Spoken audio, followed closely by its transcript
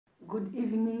Good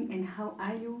evening, and how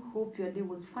are you? Hope your day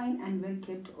was fine and well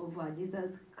kept over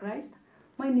Jesus Christ.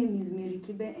 My name is Mary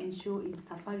Kibe and show is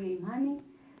Safari Imani,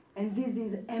 and this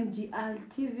is MGR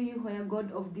TV, where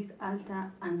God of this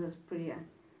altar answers prayer.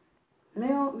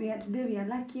 Today we are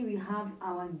lucky we have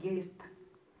our guest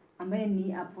ambaye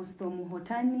ni Apostle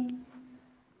Muhotani.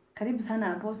 Karibu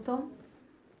sana Apostle.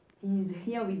 He is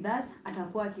here with us.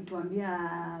 Atakuwa akituambia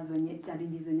venye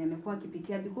challenges zenye amekuwa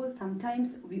akipitia, because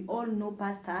sometimes we all know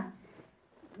pastor,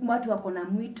 watu wako na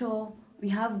mwito, we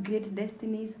have great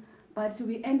destinies, but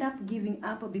we end up giving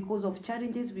up because of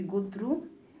challenges we go through,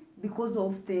 because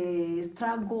of the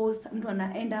struggles. Mtu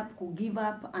ana end up ku give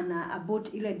up ana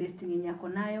abort ile destiny yako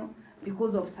nayo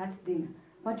because of such thing.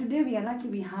 But today we are lucky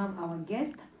we have our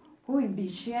guest who will be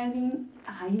sharing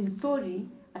his story.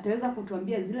 Ataweza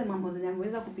kutuambia zile mambo zenye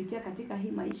ameweza kupitia katika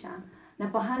hii maisha na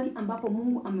pahali ambapo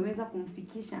Mungu ameweza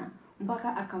kumfikisha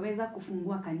mpaka akaweza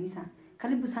kufungua kanisa.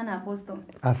 Karibu sana Apostle.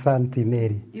 Asante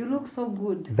Mary. You look so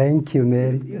good. Thank you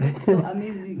Mary. You look so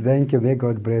amazing. Thank you, may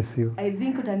God bless you. I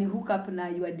think utani hook up na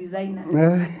your designer.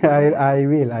 I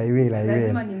will.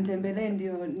 Lazima nimtembelee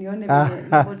ndio nione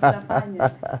vile tutafanya.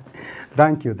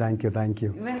 Thank you.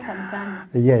 Welcome sana.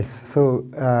 Yes, so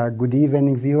good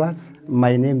evening viewers.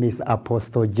 My name is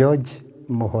Apostle George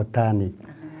Muhotani.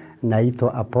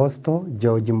 Naitwa Apostle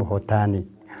George Muhotani.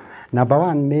 Number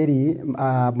one, Mary,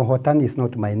 Muhotani is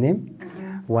not my name.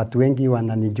 Watu wengi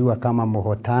wananijua kama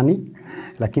Muhotani,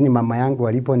 lakini mama yangu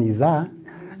aliponizaa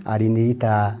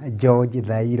aliniita George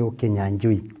Thairo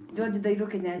Kinyanjui.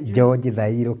 George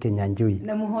Thairo Kinyanjui.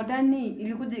 Na Muhotani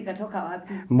ilikuja ikatoka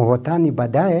wapi? Muhotani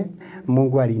baadaye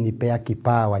Mungu alinipea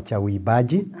kipawa cha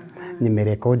uimbaji.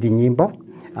 Nimerekodi nyimbo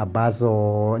ambazo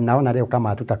naona leo kama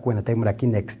hatutakuwa na time,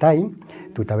 lakini next time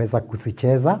tutaweza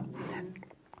kusicheza.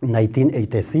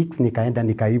 1986 nikaenda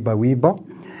nikaimba wimbo.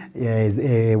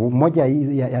 Moja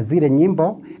ya zile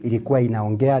nyimbo ilikuwa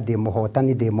inaongea de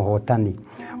Muhotani.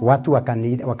 Watu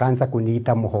wakaanza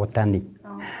kuniita Muhotani.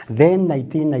 Then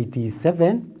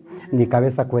 1997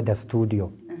 nikaweza kwenda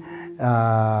studio.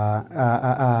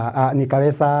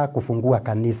 Nikaweza kufungua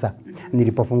kanisa.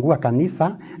 Nilipofungua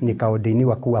kanisa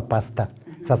nikaordiniwa kuwa pastor.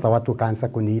 Sasa watu wakaanza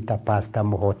kuniita Pastor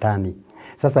Muhotani.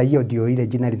 Sasa hiyo ndio ile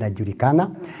jina linajulikana.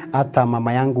 Hata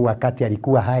mama yangu wakati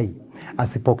alikuwa hai,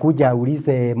 asipokuja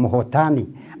aulize Muhotani,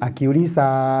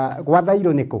 akiuliza kwa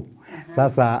Thairo niko.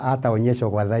 Sasa hata onyesho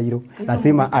kwa Thairo,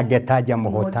 lazima agetaja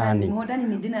Muhotani. Muhotani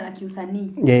ni jina la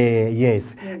kiusanii.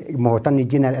 Yes. Muhotani ni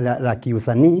jina la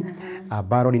kiusanii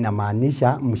ambalo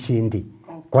linamaanisha mshindi.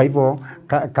 Kwa hivyo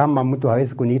kama mtu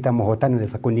hawezi kuniita Muhotani,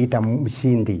 anaweza kuniita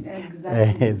mshindi.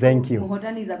 Exactly. Thank you.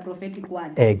 Muhotani is a prophetic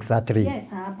word. Exactly. Yes,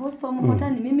 Apostle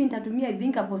Muhotani. Mimi nitatumia I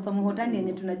think Apostle Muhotani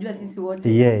yenye tunajua sisi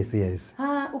wote. Yes.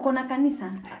 Uko na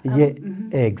kanisa?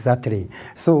 Exactly.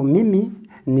 So mimi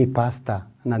ni pastor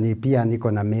na pia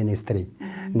niko na ministry.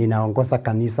 Ninaongoza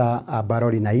kanisa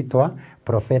ambalo linaitwa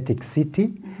Prophetic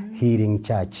City Healing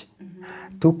Church.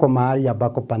 Tuko mahali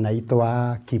ambako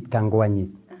panaitwa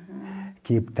Kiptangwanyi.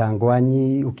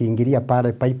 Kiptangwanyi, ukiingilia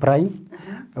pale pipeline,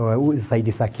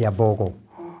 zaidi za Kiabogo.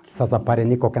 Sasa pale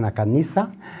niko kana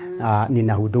kanisa,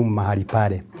 ninahudumu mahali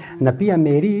pale. Na pia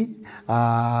Mary,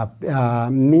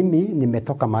 mimi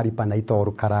nimetoka mahali panaitwa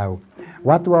Orukarau.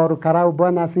 Watu wa Orukarau,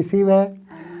 Bwana asifiwe.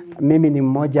 Mimi ni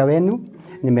mmoja wenu.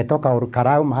 Nimetoka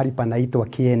Orukarau mahali panaitwa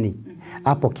Kieni.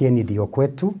 Hapo Kieni ndio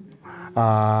kwetu.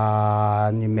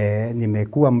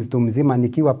 Nimekuwa mtu mzima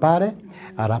nikiwa pale,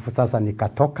 alafu sasa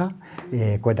nikatoka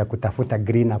kwenda kutafuta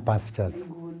greener pastures.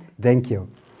 Thank you.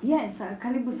 Yes,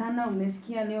 karibu sana.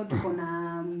 Umesikia leo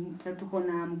tuko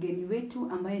na mgeni wetu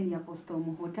ambaye ni Apostle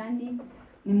Muhotani.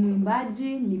 Ni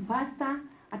mwimbaji, ni pastor.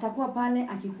 Atakuwa pale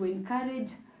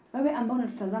akiku-encourage wewe ambao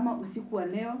unatutazama usiku wa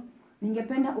leo.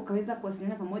 Ningependa ukaweza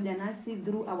kuwasiliana pamoja nasi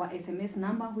through our SMS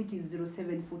number, which is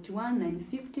 0741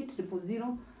 950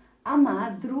 000,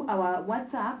 ama through our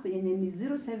WhatsApp yenye ni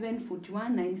 0741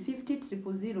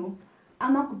 950 000,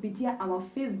 ama kupitia our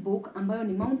Facebook ambayo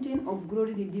ni Mountain of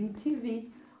Glory Redeemed TV.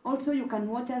 Also you can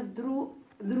watch us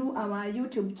through our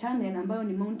YouTube channel ambayo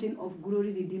ni Mountain of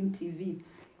Glory Redeemed TV.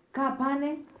 Kaa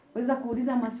pale, weza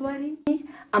kuuliza maswali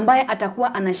ambaye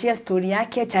atakuwa anashare story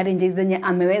yake, challenges zenye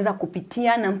ameweza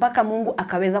kupitia na mpaka Mungu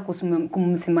akaweza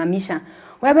kumsimamisha.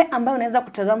 Wewe ambaye unaweza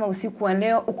kutazama usiku wa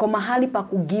leo, uko mahali pa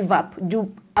ku give up.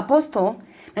 Apostle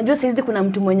Najua saizi kuna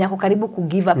mtu mwenye ako karibu ku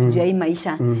give up juu ya hii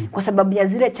maisha kwa sababu ya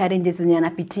zile challenges zenye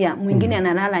anapitia. Mwingine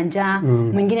analala njaa,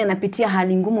 mwingine anapitia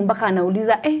hali ngumu mpaka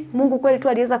anauliza, Mungu kweli tu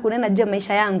aliweza kunena juu ya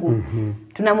maisha yangu?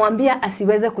 Tunamwambia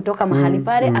asiweze kutoka mahali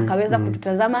pale, akaweza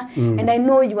kututazama. And I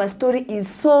know your story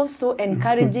is so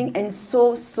encouraging and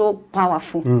so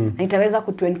powerful. Na itaweza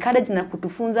kutu encourage na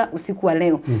kutufunza usiku wa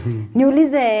leo.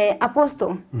 Niulize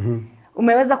Apostle,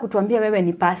 umeweza kutuambia wewe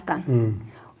ni pastor.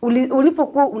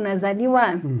 Ulipokuwa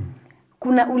unazaliwa,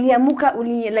 kuna uliamuka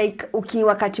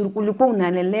wakati ulikuwa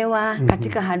unalelewa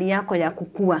katika hali yako ya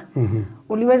kukua,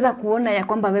 uliweza kuona ya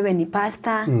kwamba wewe ni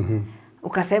pastor,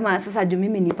 ukasema sasa juu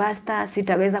mimi ni pastor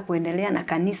sitaweza kuendelea na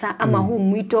kanisa, ama huu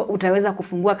mwito utaweza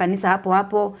kufungua kanisa hapo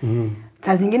hapo?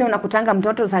 Saa zingine unakutanga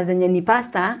mtoto saa zenye ni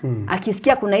pastor,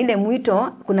 akisikia kuna ile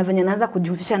mwito, kuna venye anaanza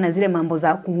kujihusisha na zile mambo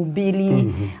za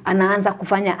kuhubiri, anaanza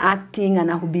kufanya acting,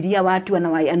 anahubiria watu,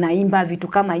 anaimba vitu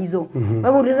kama hizo.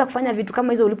 Wewe uliweza kufanya vitu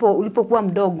kama hizo ulipokuwa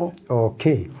mdogo?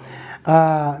 Okay.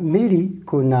 Mimi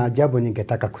kuna jambo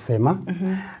ningetaka kusema.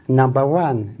 Number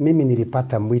one, mimi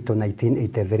nilipata mwito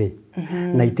 1983.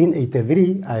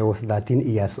 1983, I was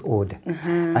 13 years old.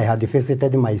 I had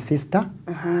visited my sister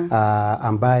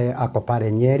ambaye ako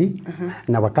pale Nyeri,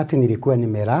 na wakati nilikuwa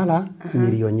nimelala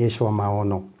nilionyeshwa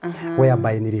maono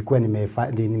whereby nilikuwa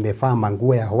nimevaa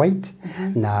manguo ya white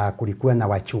na kulikuwa na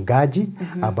wachungaji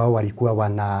ambao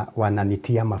walikuwa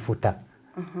wananitia mafuta.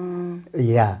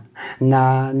 Yeah.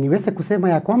 Na niweze kusema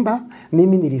ya kwamba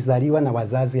mimi nilizaliwa na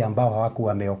wazazi ambao hawakuwa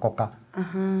wameokoka.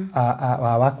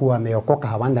 Hawakuwa wameokoka,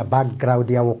 hawana background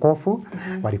ya wokovu.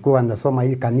 Walikuwa wanasoma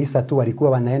hii kanisa tu, walikuwa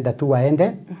wanaenda tu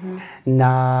waende.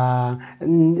 Na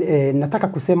nataka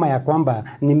kusema ya kwamba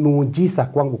ni muujiza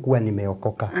kwangu kuwa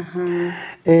nimeokoka.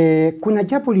 Kuna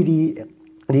jambo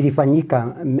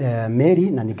lilifanyika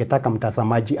Mary, na ningetaka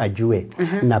mtazamaji ajue.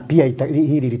 Na pia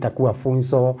hili litakuwa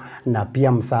funzo na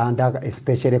pia msaada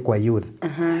especially kwa youth.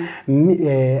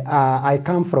 I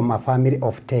come from a family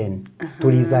of 10.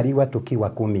 Tulizaliwa tukiwa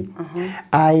 10.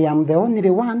 I am the only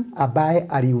one ambaye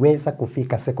aliweza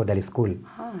kufika secondary school.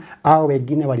 Au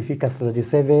wengine walifika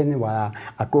 37,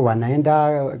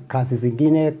 wanaenda kazi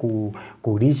zingine,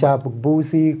 kulisha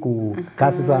busi,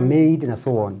 kazi za maid na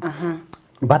so on.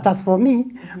 But as for me,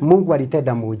 Mungu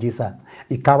alitenda muujiza,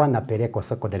 ikawa napelekwa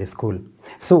secondary school.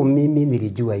 So mimi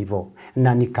nilijua hivyo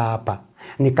na nikaapa.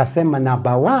 Nikasema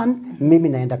number one, mimi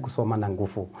naenda kusoma na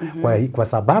nguvu. Kwa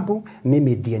sababu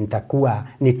mimi ndiye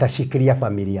nitashikilia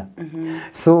familia.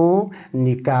 So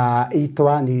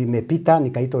nikaitwa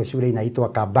shule inaitwa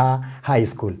Kaba High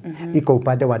School. Iko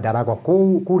upande wa Darago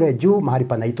kule juu mahali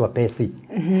panaitwa Pesi.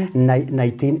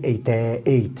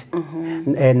 1988.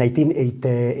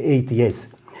 1988, yes.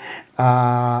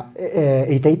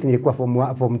 88 nilikuwa form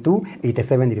 2,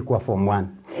 87 nilikuwa form 1.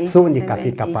 So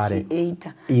nikafika pale.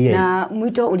 Yes. Na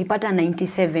mwito ulipata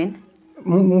 97?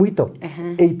 Mwito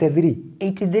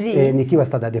 83 nikiwa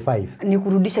standard 5. Ni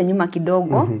kurudisha nyuma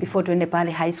kidogo before tuende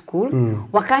pale high school.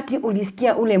 Wakati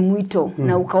ulisikia ule mwito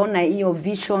na ukaona hiyo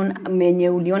vision menye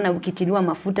uliona ukitiliwa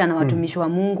mafuta na watumishi wa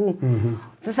Mungu,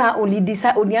 sasa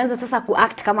ulianza sasa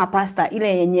kuact kama pastor,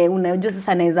 ile yenye unajua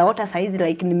sasa naweza ota saizi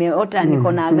like nimeota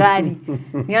niko na gari.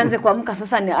 Nianze kuamka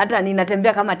sasa hata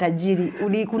ninatembea kama tajiri.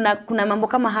 Kuna mambo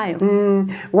kama hayo?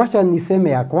 Wacha niseme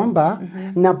ya kwamba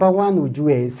number one,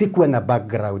 ujue sikuwa na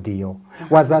background hiyo.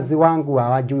 Wazazi wangu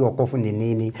hawajui wokovu ni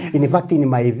nini. In fact, in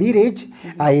my village,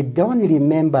 I don't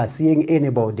remember seeing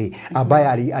anybody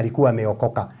ambaye alikuwa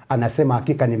ameokoka anasema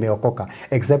hakika nimeokoka,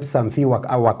 except some few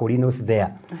Wakorinos there.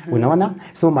 Unaona?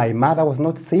 So my mother was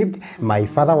not saved, my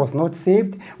father was not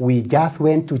saved. We just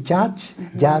went to church,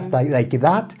 just like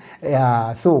that.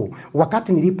 So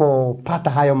wakati nilipopata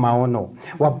hayo maono,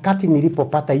 wakati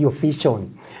nilipopata hiyo vision,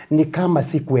 ni kama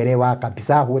sikuelewa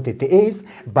kabisa what it is,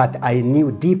 but I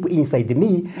knew deep inside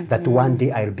me that one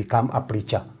day I'll become a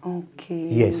preacher.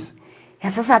 Okay. Yes.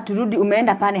 Ya sasa turudi,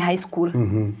 umeenda pale high school.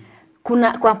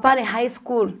 Kwa pale high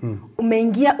school,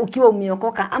 umeingia ukiwa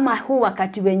umeokoka, ama huu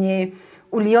wakati wenye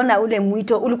uliona ule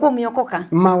mwito ulikuwa umeokoka?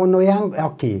 Maono yangu,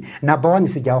 okay. Na bawani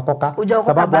sijaokoka,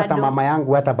 sababu hata mama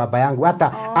yangu, hata baba yangu,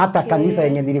 hata kanisa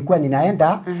yenye nilikuwa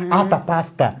ninaenda, hata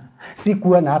pastor.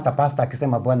 Sikuwa na hata pastor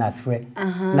akisema Bwana asifiwe.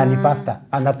 Na ni pastor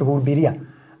anatuhubiria.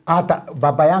 Hata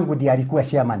baba yangu ndiye alikuwa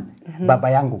chairman. Baba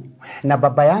yangu. Na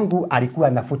baba yangu alikuwa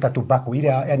anafuta tobacco ile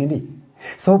ya nini?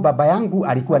 So baba yangu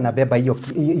alikuwa anabeba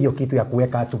hiyo kitu ya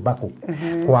kuweka tobacco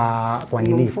kwa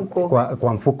nini?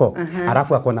 Kwa mfuko.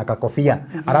 Alafu akona kakofia,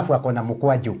 alafu akona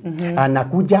mkwaju.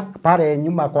 Anakuja pale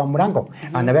nyuma kwa mlango,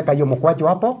 anaweka hiyo mkwaju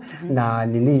hapo na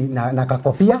nini na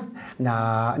kakofia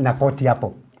na koti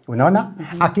hapo. Unaona?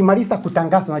 Akimaliza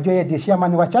kutangaza, unajua yeye ndiye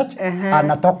chairman wa church,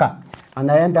 anatoka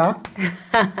anaenda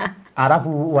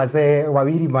alafu wazee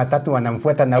wawili matatu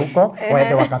wanamfuata na huko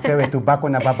waende wakapewe tubako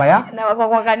na baba ya na wako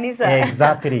kwa kanisa.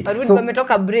 Exactly. So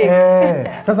wametoka break.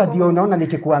 Sasa ndio unaona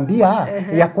nikikuambia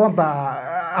ya kwamba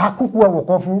hakukuwa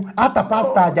wokovu, hata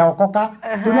pastor hajaokoka.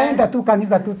 Tunaenda tu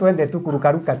kanisa tu, tuende tu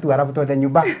kurukaruka tu alafu tuende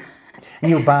nyumbani.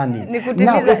 Ni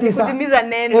kutimiza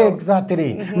neno.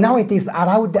 Exactly. Now it is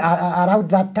around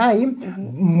that time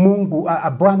Mungu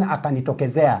Bwana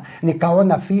akanitokezea,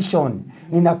 nikaona vision,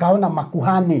 nikaona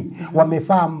makuhani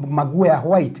wamevaa maguo ya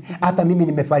white, hata mimi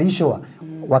nimefarishwa,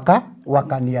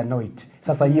 wakani anoint.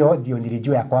 Sasa hiyo ndio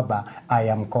nilijua ya kwamba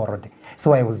I am called.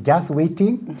 So I was just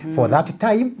waiting for that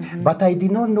time, but I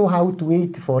did not know how to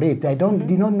wait for it. I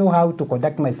did not know how to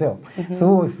conduct myself.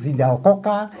 So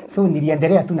sijaokoka, so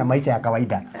niliendelea tu na maisha ya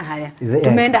kawaida. Haya.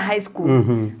 Tumeenda high school.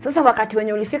 Sasa wakati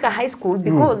wenye ulifika high school,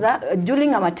 because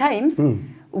during our times,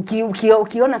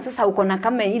 ukiona sasa uko na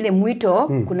kama ile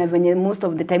mwito, kuna venye most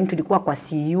of the time tulikuwa kwa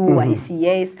CU,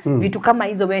 ICS, vitu kama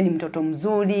hizo, wewe ni mtoto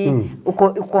mzuri,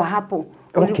 uko hapo.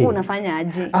 Ulikuwa unafanya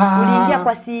aje? Uliingia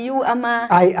kwa CU ama?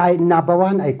 Number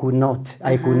one, I could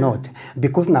not.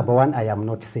 Because number one, I am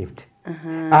not saved.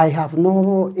 I have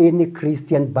no any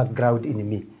Christian background in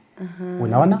me.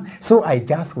 Unaona? So I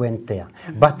just went there.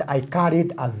 But I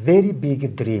carried a very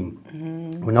big dream.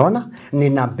 Unaona?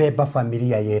 Ninabeba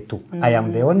familia yetu. I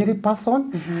am the only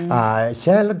person,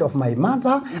 child of my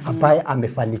mother, ambaye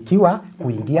amefanikiwa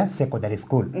kuingia secondary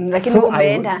school. Lakini so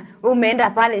umeenda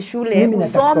pale shule,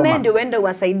 usome ndio uende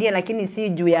uwasaidie, lakini si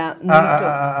juu ya mtu.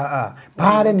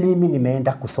 Pale mimi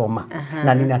nimeenda kusoma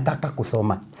na ninataka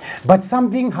kusoma. But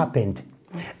something happened.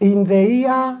 In the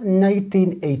year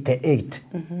 1988,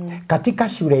 katika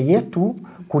shule yetu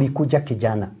kulikuja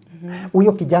kijana.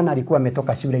 Huyo kijana alikuwa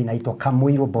ametoka shule inaitwa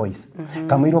Kamuiro Boys.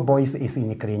 Kamuiro Boys is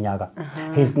in Kirinyaga.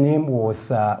 His name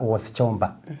was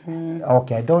Chomba.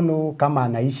 Okay, I don't know kama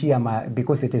anaishi ama,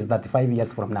 because it is 35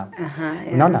 years from now.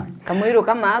 Unaona? Kamuiro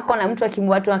kama ako na mtu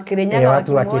watu wa Kirinyaga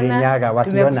watu wa Kirinyaga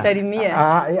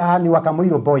wakiona. Ni wa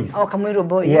Kamuiro Boys. Oh, Kamuiro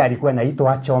Boys. Yeah, alikuwa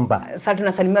anaitwa Chomba. Sasa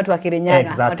tunasalimia watu wa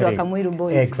Kirinyaga, watu wa Kamuiro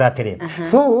Boys. Exactly.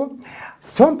 So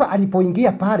Chomba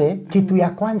alipoingia pale, kitu ya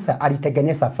kwanza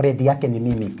alitengeneza friend yake ni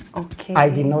mimi. Okay.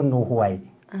 I did not know why.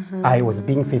 I was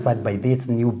being favored by this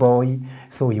new boy,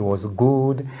 so he was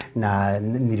good na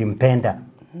nilimpenda.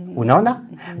 Unaona?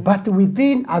 But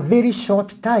within a very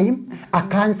short time,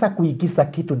 akaanza kuigiza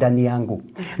kitu ndani yangu.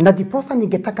 Na diposa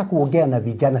ningetaka kuongea na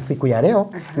vijana siku ya leo,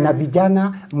 na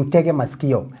vijana mtege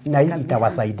masikio, na hii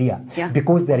itawasaidia.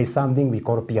 Because there is something we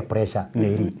call peer pressure,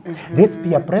 Mary. This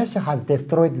peer pressure has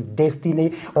destroyed the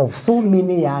destiny of so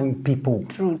many young people.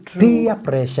 True. Peer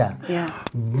pressure.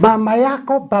 Mama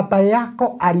yako, baba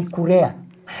yako alikulea,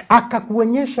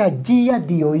 akakuonyesha njia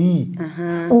ndio hii.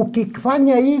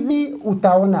 Ukifanya hivi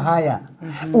utaona haya.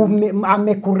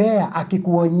 Amekulea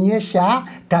akikuonyesha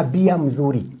tabia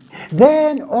mzuri.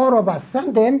 Then all of a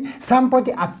sudden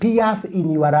somebody appears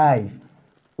in your life.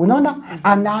 Unaona?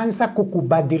 Anaanza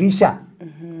kukubadilisha.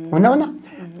 Unaona?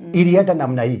 Ilienda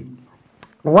namna hii.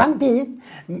 One day,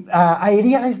 I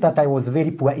realized that I was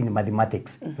very poor in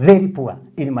mathematics. Very poor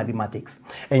in mathematics.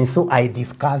 And so I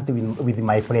discussed with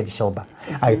my friend Shoba.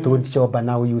 I told Shoba,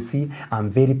 now you see, I'm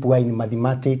very poor in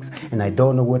mathematics and I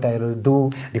don't know what I will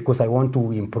do because I want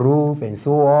to improve and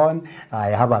so on. I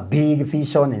have a big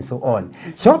vision and so on.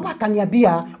 Shoba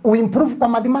akaniambia, uimprove kwa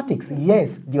mathematics?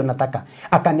 Yes, ndio nataka.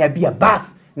 Akaniambia,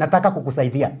 bas, nataka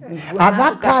kukusaidia. At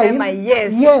that time,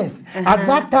 yes. At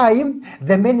that time,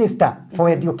 the minister for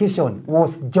education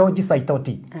was George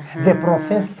Saitoti, the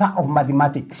professor of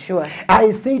mathematics. Sure.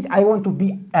 I said I want to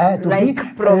be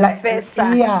professor.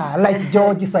 Like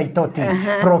George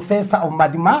Saitoti, professor of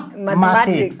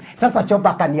mathematics. Sasa Shoba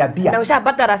akaniambia. Na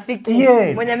ushapata rafiki.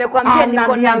 Yes. Mwenye amekwambia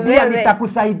niko na wewe.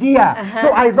 Nitakusaidia.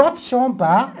 So I thought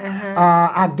Shoba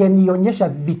agenionyesha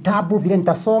vitabu vile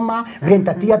nitasoma, vile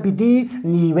nitatia bidii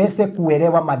niweze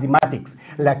kuelewa mathematics,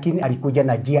 lakini alikuja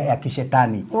na njia ya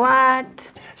kishetani. What?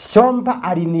 Shomba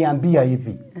aliniambia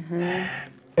hivi.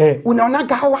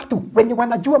 Unaonaga hao watu wenye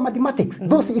wanajua mathematics,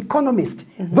 those economists,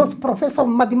 those professors of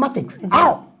mathematics.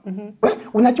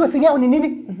 Unajua siri yao ni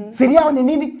nini? Siri yao ni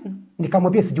nini?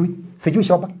 Nikamwambia sijui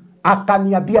Shomba.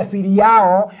 Akaniambia siri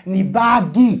yao ni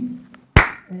bagi.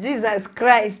 Jesus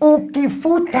Christ.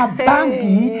 Ukifuta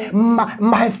bangi,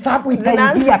 mahesabu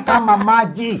itaingia kama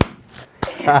maji.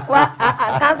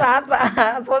 Sasa hapa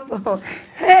apostle.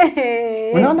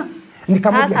 Unaona?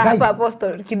 Nikamwambia sasa hapa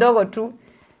apostle kidogo tu.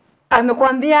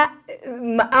 Amekwambia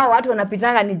hao watu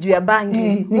wanapitanga ni juu ya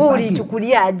bangi. Wewe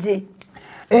ulichukulia aje?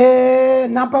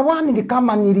 Number one ni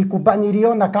kama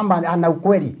niliona kama ana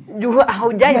ukweli.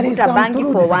 Haujai vuta bangi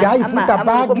for one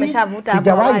ama umeshavuta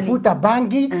hapo awali? Sijawahi vuta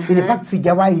bangi, in fact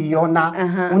sijawahi iona.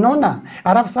 Unaona?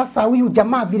 Alafu sasa huyu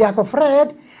jamaa vile ako Fred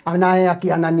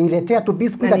ananiletea tu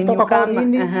biscuit kutoka kwa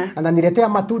nini, ananiletea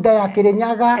matunda ya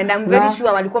Kirinyaga. And I'm very sure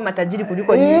walikuwa matajiri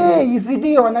kuliko nyinyi. Hizi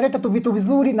ndio wanaleta tu vitu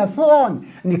vizuri na so on.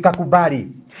 Nikakubali.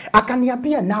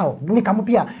 Akaniambia nao,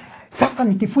 nikamwambia sasa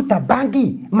nikifuta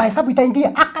bangi mahesabu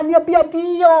itaingia. Akaniambia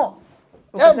ndio.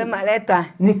 Ukasema leta.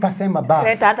 Nikasema basi.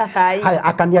 Leta hata saa hii. Haya,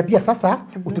 akaniambia sasa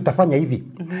tutafanya hivi.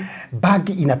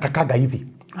 Bangi inatakaga hivi.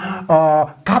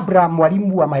 Kabla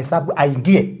mwalimu wa mahesabu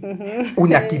aingie,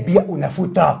 unakibia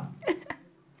unafuta.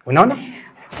 Unaona?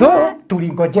 So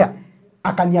tulingojea.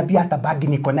 Akaniambia hata bangi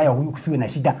niko nayo, huyu usiwe na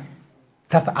shida.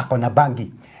 Sasa ako na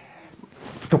bangi.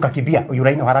 Tukakibia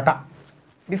Uraino haraka.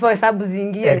 Before hesabu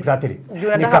ziingie. Exactly.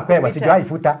 Nikapewa, sijawahi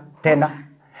futa tena.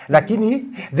 Lakini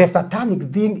the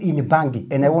satanic thing in bangi,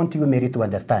 and I want you Mary to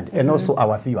understand, and also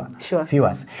our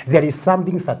viewers, there is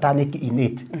something satanic in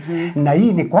it. Na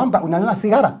hii ni kwamba unaona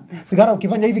sigara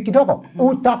ukifanya hivi kidogo,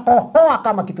 utakohoa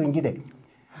kama kitu ingine.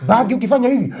 Bangi ukifanya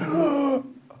hivi,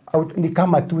 ni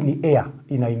kama tu ni air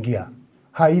inaingia.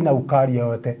 Haina ukali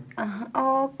yote.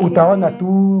 Okay. Utaona tu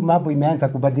mambo imeanza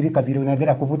kubadilika vile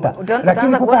unaendelea kuvuta.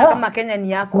 Lakini kukohoa kama Kenya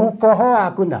ni yako. Kukohoa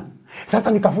hakuna.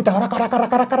 Sasa nikafuta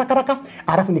haraka.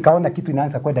 Alafu nikaona kitu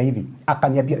inaanza kwenda hivi.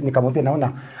 Akaniambia, nikamwambia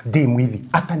naona dim hivi.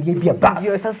 Akaniambia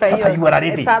basi. Sasa you are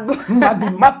ready.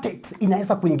 Mathematics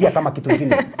inaweza kuingia kama kitu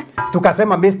kingine.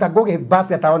 Tukasema Mr. Goge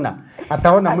basi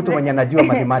ataona mtu mwenye anajua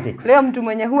mathematics. Leo mtu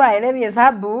mwenye huwa haelewi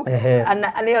hesabu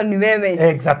leo ni wewe.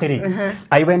 Exactly.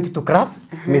 I went to class.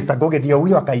 Mr. Goge ndio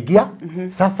huyo akaingia.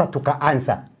 Sasa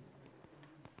tukaanza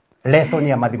lesson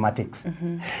ya mathematics.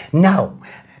 Now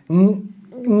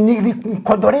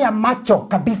nilikodolea macho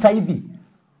kabisa hivi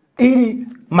ili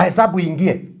mahesabu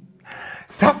ingie.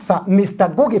 Sasa Mr.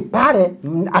 Goge pale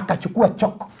akachukua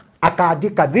choko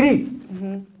akaandika 3.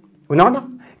 Unaona?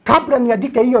 Kabla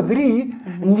niandike hiyo 3,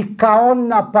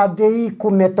 nikaona pade hii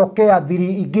kumetokea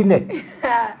 3 ingine.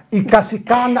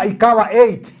 Ikashikana ikawa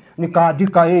 8.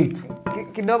 Nikaandika 8.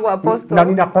 Kidogo Apostle. Na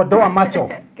ninakodoa macho.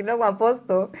 Kidogo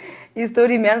Apostle. Hii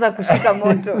story imeanza kushika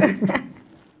moto.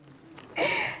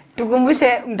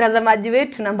 Tukumbushe mtazamaji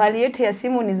wetu nambari yetu ya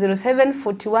simu ni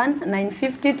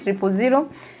 0741950000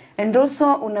 and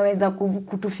also unaweza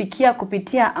kutufikia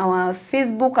kupitia our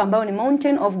Facebook ambayo ni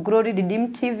Mountain of Glory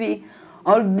Redeemed TV,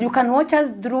 or you can watch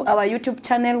us through our YouTube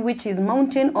channel which is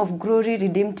Mountain of Glory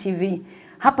Redeemed TV.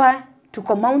 Hapa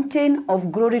tuko Mountain of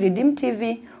Glory Redeemed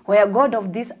TV where God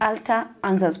of this altar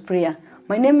answers prayer.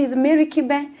 My name is Mary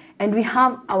Kibe and we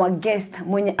have our guest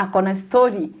mwenye akona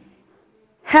story.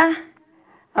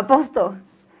 Apostle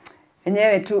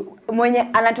enyewe tu mwenye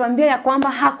anatuambia ya kwamba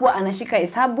hakuwa anashika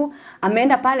hesabu,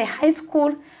 ameenda pale high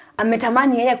school,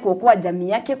 ametamani yeye kuokoa jamii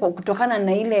yake kwa kutokana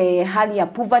na ile hali ya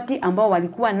poverty ambao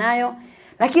walikuwa nayo,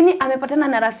 lakini amepatana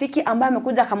na rafiki ambaye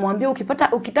amekuja akamwambia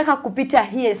ukitaka kupita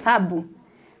hii hesabu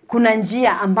kuna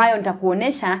njia ambayo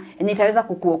nitakuonesha yenye itaweza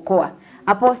kukuokoa.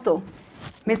 Apostle,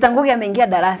 Mr. Ngugi ameingia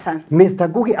darasa. Mr.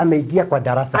 Ngugi ameingia kwa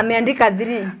darasa. Ameandika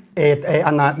 3.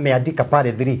 Ameandika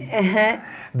pale 3.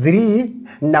 3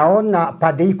 naona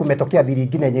pade hii kumetokea 3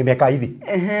 ingine yenye imekaa hivi.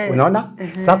 Unaona?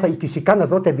 Sasa ikishikana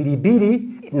zote 2 2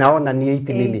 naona ni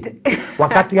 8 mimi.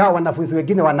 Wakati hao wanafunzi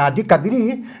wengine wanaandika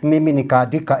 3, mimi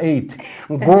nikaandika 8.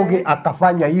 Ngugi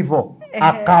akafanya hivyo.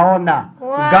 Akaona.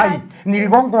 Gai,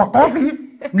 niligongwa kofi.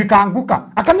 Nikaanguka.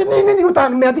 Akaniambia nini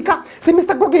umeandika? Si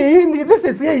Mr. Gogi, this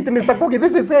is 8. Mr. Gogi,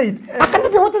 this is 8.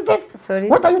 Akaniambia what is this? Sorry.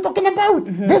 What are you talking about?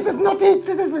 This is not 8.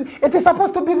 It is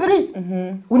supposed to be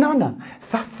 3. Unaona?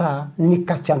 Sasa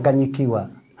nikachanganyikiwa.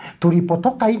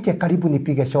 Tulipotoka nje karibu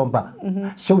nipige shomba.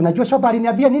 Unajua shomba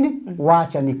aliniambia nini?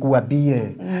 Wacha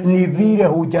nikuambie. Ni vile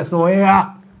hujazoea.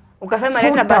 Ukasema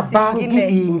leta basi ingine.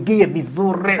 Ingie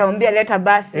vizuri. Ukamwambia leta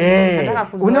basi. Nataka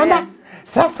kuzoea. Unaona?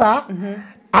 Sasa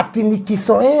ati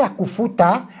nikizoea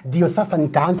kufuta ndio sasa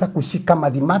nitaanza kushika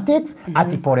mathematics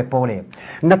ati pole.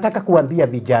 Nataka kuambia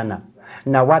vijana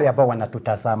na wale ambao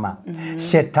wanatutazama,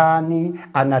 shetani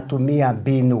anatumia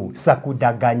mbinu za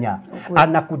kudanganya.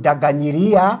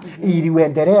 Anakudanganyilia ili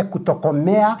uendelee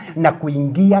kutokomea na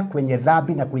kuingia kwenye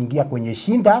dhambi na kuingia kwenye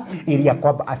shinda ili ya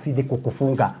kwamba asije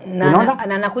kukufunga. Unaona?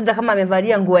 Anakuja kama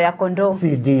amevalia nguo ya kondoo.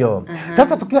 Si ndio.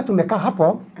 Sasa tukiwa tumekaa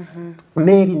hapo,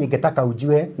 Mary ningetaka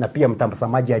ujue na pia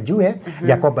mtazamaji ajue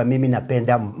ya kwamba mimi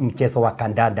napenda mchezo wa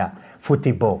kandanda,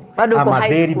 football. Ama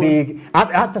very big.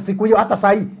 Hata siku hiyo hata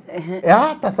sahi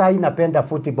Hata saa napenda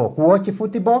football, kuwatch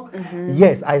football.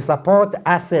 Yes, I support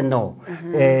Arsenal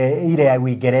ile ya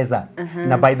Uingereza.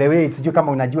 Na by the way, sijui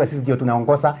kama unajua sisi ndio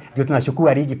tunaongoza, ndio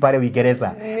tunachukua ligi pale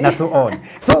Uingereza na so on.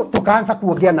 So tukaanza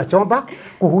kuongea na Chomba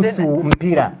kuhusu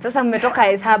mpira. Sasa mmetoka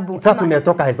hesabu. Sasa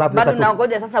tumetoka hesabu. Bado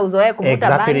naongoja sasa uzoee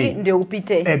kuvuta bangi ndio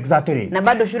upite. Exactly. Na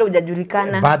bado shule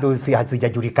hujajulikana. Bado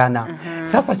hazijajulikana.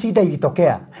 Sasa shida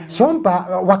ilitokea. Chomba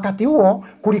wakati huo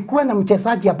kulikuwa na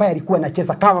mchezaji ambaye alikuwa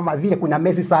anacheza kama vile kuna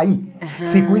Messi saa hii.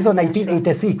 Siku hizo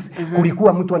 1986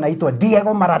 kulikuwa mtu anaitwa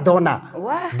Diego Maradona.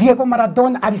 Diego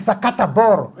Maradona alisakata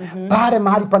ball pale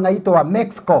mahali panaitwa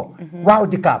Mexico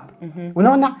World Cup.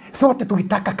 Unaona? Sote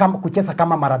tulitaka kama kucheza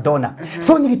kama Maradona.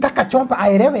 So nilitaka Chomba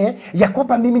aelewe ya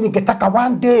kwamba mimi ningetaka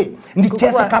one day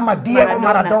nicheze kama Diego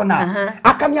Maradona.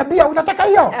 Akaniambia unataka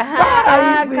hiyo?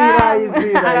 Rahisi.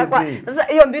 Sasa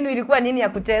hiyo mbinu ilikuwa nini ya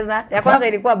kucheza? Ya kwanza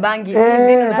ilikuwa bangi.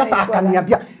 Sasa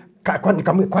akaniambia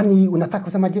kwani unataka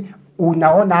kusemaje?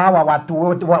 Unaona hawa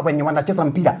watu wenye wanacheza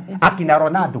mpira akina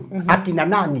Ronaldo, akina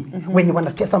nani wenye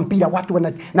wanacheza mpira watu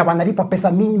na wanalipa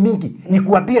pesa mingi.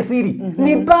 Nikuambie siri,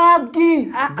 ni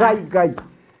bangi. Gai.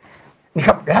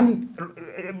 Yaani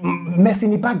Messi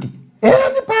ni bangi. Ni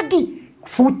bangi.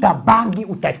 Futa bangi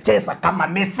utacheza kama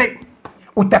Messi.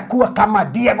 Utakuwa kama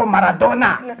Diego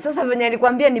Maradona. Sasa venye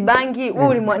alikwambia ni bangi,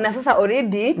 na sasa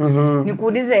already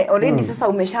nikuulize already sasa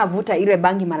umeshavuta ile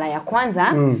bangi mara ya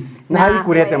kwanza na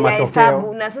haikuleta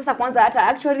matokeo. Na sasa kwanza hata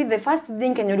actually the first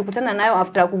thing kenye ulikutana nayo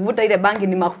after kuvuta ile bangi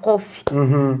ni makofi.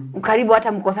 Karibu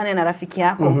hata mkosane na rafiki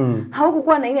yako.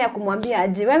 Haukukuwa na ile ya kumwambia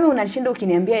aje wewe unashinda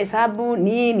ukiniambia hesabu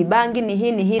ni bangi ni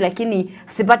hii lakini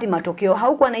sipati matokeo.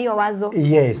 Haukuwa na hiyo wazo?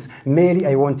 Yes, Mary,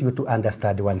 I want you to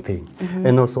understand one thing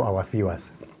and also our viewers.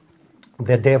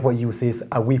 The devil uses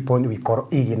a weapon we call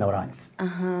ignorance.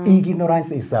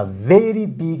 Ignorance is a very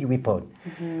big weapon.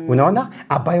 Unaona?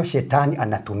 Ambayo shetani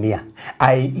anatumia.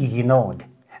 I ignored.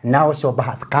 Now Chomba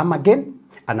has come again.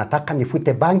 Anataka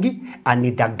nifute bangi,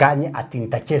 anidanganye ati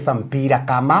nitacheza mpira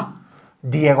kama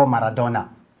Diego Maradona.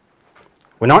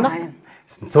 Unaona?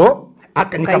 So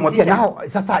nikamwambia nao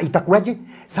sasa itakuwaje?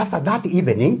 Sasa that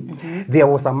evening there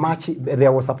was a match, there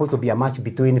was supposed to be a match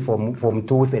between form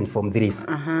 2s and form 3s.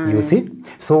 You see?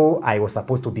 So I was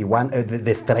supposed to be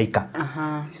the striker.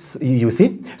 You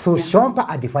see? So Chomba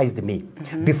advised me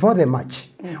before the match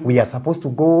we are supposed to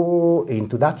go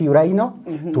into that urinal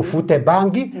to fute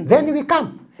bangi, then we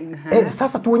come.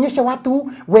 Sasa tuonyeshe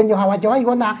watu wenye hawajawahi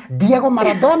ona Diego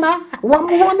Maradona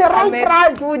wamuone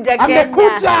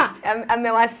amekuja.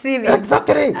 Amewasili.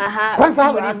 Exactly.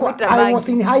 Kwanza I was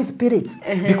in high spirits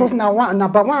because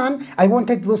number one I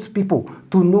wanted those people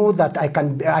to know that I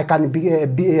can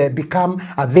become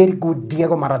a very good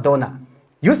Diego Maradona.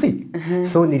 You see?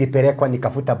 So nilipelekwa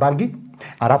nikafuta bangi,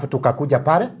 alafu tukakuja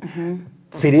pale,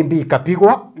 filimbi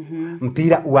ikapigwa,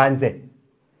 mpira uanze.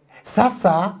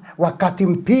 Sasa wakati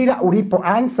mpira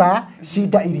ulipoanza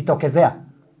shida ilitokezea.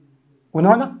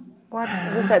 Unaona?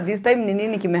 This time ni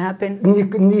nini kimehappen?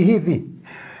 Ni hivi.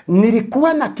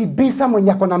 Nilikuwa na kibisa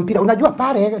mwenye ako na mpira. Unajua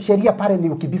pale sheria pale ni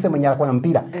ukibisa mwenye ako na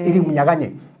mpira ili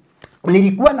mnyaganye.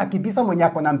 Nilikuwa na kibisa mwenye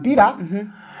ako na mpira.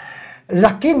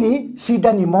 Lakini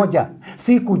shida ni moja.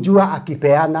 Si kujua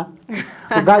akipeana.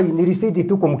 Gai nilisidi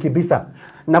tu kumkibisa.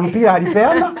 Na mpira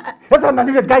alipeana. Sasa na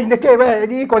nile gai neke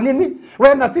wewe iko nini?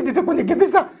 Wewe na sidi tu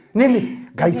kunikibisa. Nini?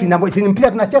 Gai sina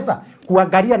mpira tunacheza.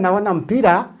 Kuangalia naona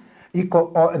mpira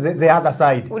iko the other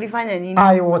side. Ulifanya nini?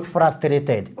 I was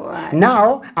frustrated.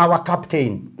 Now our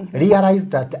captain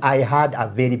realized that I had a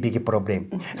very big problem.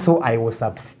 So I was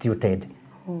substituted.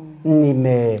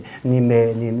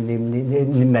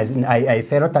 I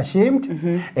felt ashamed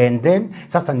and then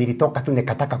sasa nilitoka tu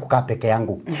nikataka kukaa peke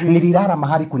yangu. Nililala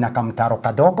mahali kuna kamtaro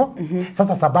kadogo.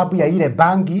 Sasa sababu ya ile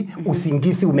bangi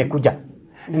usingizi umekuja.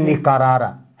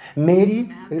 Nikarara. Mary,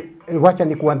 wacha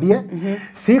nikuambie,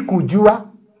 sikujua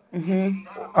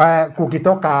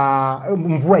kukitoka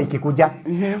mvua ikikuja.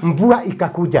 Mvua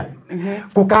ikakuja.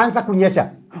 Kukaanza kunyesha.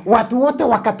 Watu wote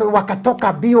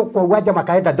wakatoka bio kwa uwanja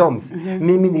wakaenda doms.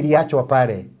 Mimi niliachwa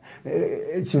pale.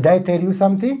 Should I tell you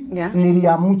something? Yeah.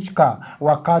 Niliamka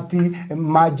wakati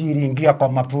maji iliingia kwa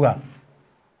mapua.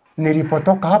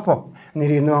 Nilipotoka hapo,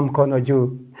 nilinua mkono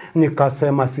juu.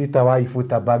 Nikasema sitawahi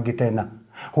futa bangi tena.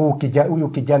 Huyu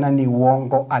kijana ni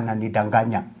uongo,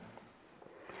 ananidanganya.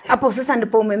 Hapo sasa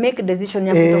ndipo umemake decision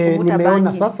ya kutokuvuta bangi.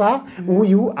 Nimeona sasa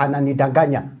huyu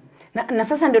ananidanganya. Na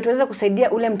sasa ndio tuweze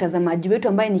kusaidia ule mtazamaji wetu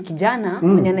ambaye ni kijana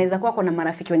mwenye anaweza kuwa kuna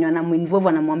marafiki wenye wanamuinvolve,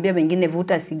 anamwambia wengine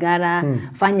vuta sigara,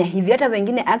 fanya hivi, hata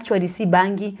wengine actually si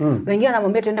bangi, wengine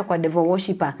wanamwambia tuenda kwa devil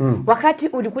worshipper. Wakati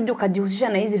ulikuja ukajihusisha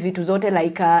na hizi vitu zote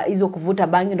like hizo kuvuta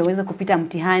bangi ndio uweze kupita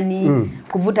mtihani,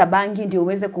 kuvuta bangi ndio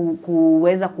uweze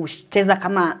kuweza kucheza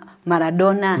kama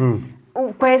Maradona.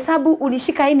 Kwa hesabu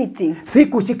ulishika anything? Si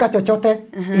kushika chochote.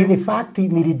 In fact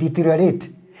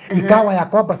nilideteriorate. Ikawa ya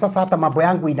kwamba sasa hata mambo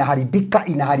yangu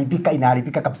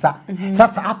inaharibika kabisa.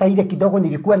 Sasa hata ile kidogo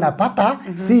nilikuwa napata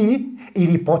si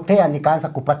ilipotea, nikaanza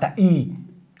kupata E.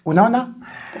 Unaona?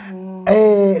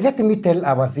 Let me tell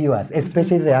our viewers,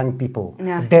 especially the young people,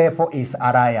 devil is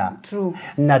a liar. True.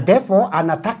 Na devil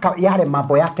anataka yale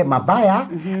mambo yake mabaya,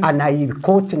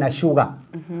 anaikoat na sugar.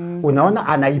 Unaona,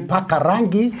 anaipaka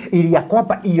rangi ili ya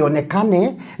kwamba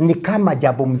ionekane ni kama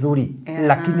jambo mzuri,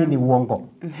 lakini ni uongo.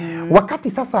 Wakati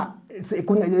sasa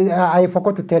I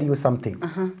forgot to tell you something.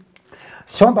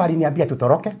 Shomba aliniambia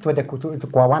tutoroke tuende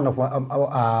kwa one of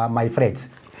my friends.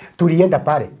 Tulienda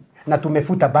pale na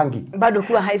tumefuta bangi. Bado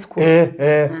kuwa high school.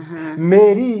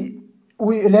 Mary,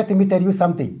 let me tell you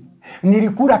something.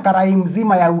 Nilikula karai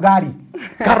mzima ya ugali.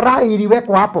 Karai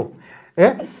iliwekwa hapo.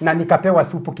 Na nikapewa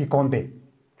supu kikombe.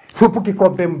 Supu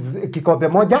kikombe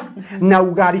moja na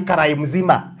ugali karai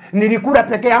mzima. Nilikula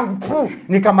peke yangu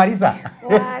nikamaliza.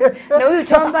 Na huyu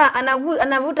Chomba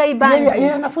anavuta hii bangi.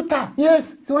 Yeye anafuta.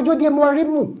 Yes. Si wajua ndiye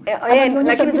mwalimu.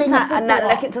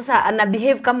 Lakini sasa ana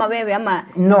behave kama wewe ama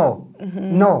no.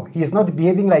 No, he is not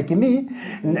behaving like me.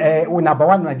 Number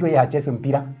one, unajua yeye hachezi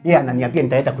mpira. Yeye ananiambia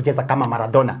nitaenda kucheza kama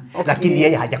Maradona. Lakini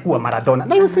yeye hajakuwa Maradona.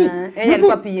 Na you see, yeye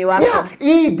alikuwa PA wako.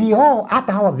 Hii ndio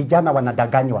hata hawa vijana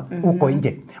wanadanganywa huko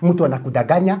nje. Mtu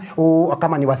anakudanganya,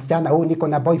 kama ni wasichana, niko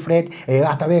na boyfriend,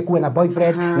 hata wewe kuwe na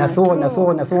boyfriend, na so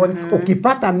on.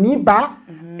 Ukipata mimba,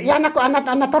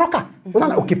 anatoroka.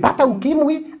 Unaona, ukipata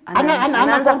ukimwi,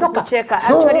 anaanza kucheka.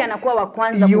 Actually anakuwa wa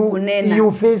kwanza kukunena.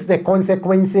 You face the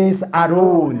consequences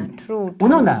alone. True.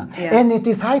 Unaona? And it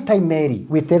is high time, Mary,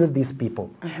 we tell these people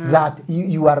that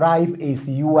your life is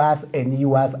yours and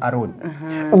yours alone.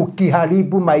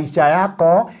 Ukiharibu maisha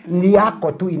yako, ni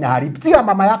yako tu inaharibu. Sio ya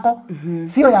mama yako,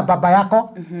 sio ya baba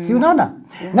yako. Si unaona?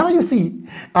 Now you see,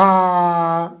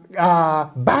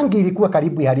 bangi ilikuwa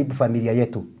karibu iharibu familia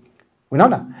yetu.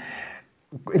 Unaona?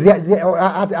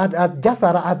 Just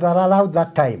around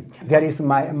that time, there is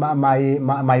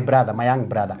my brother, my young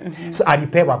brother. So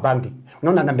alipewa bangi.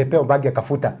 Unaona, amepewa bangi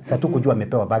akafuta. Sasa tu kujua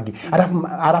amepewa bangi.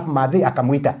 Alafu madhi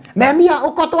akamuita. Memia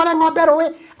uko twale ng'ombe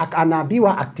rowe.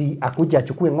 Anaambiwa ati akuja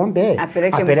achukue ng'ombe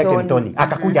apeleke mtoni.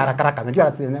 Akakuja haraka. Unajua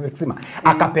anasema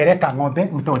akapeleka ng'ombe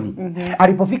mtoni.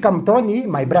 Alipofika mtoni,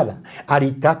 my brother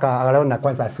alitaka aliona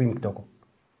kwanza swim kidogo.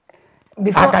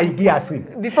 Akaingia swim.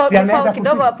 Before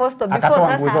kidogo Apostle, before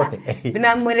sasa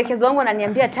na mwelekezo wangu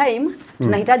ananiambia time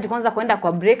tunahitaji kwanza kwenda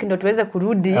kwa break ndio tuweze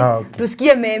kurudi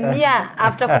tusikie Memia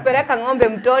after kupeleka ng'ombe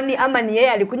mtoni ama ni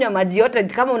yeye alikunywa maji yote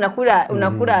kama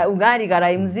unakula ugali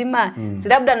karai mzima si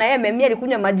labda na yeye Memia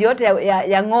alikunywa maji yote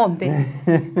ya ng'ombe.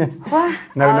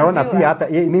 Na unaona pia hata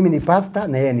mimi ni pastor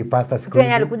na yeye ni pastor siku hizi.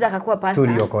 Yeye alikuja akakuwa pastor.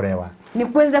 Tuliokolewa. Ni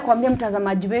kuweza kuambia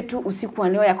mtazamaji wetu usiku wa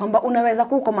leo ya kwamba unaweza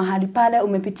kuwa uko mahali pale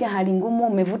umepitia hali ngumu,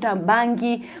 umevuta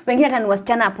bangi, wengine hata ni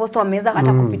wasichana Apostle wameweza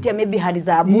hata kupitia maybe hali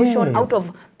za abortion out of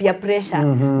peer pressure.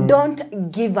 Don't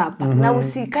give up. Na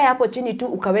usikae hapo chini tu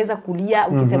ukaweza kulia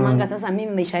ukisemanga sasa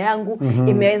mimi maisha yangu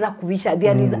imeweza kuisha.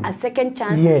 There is a second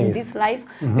chance in this life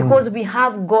because we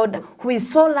have God who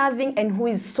is so loving and who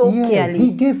is so caring.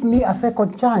 He gave me a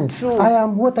second chance. True. I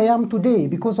am what I am today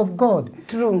because of God.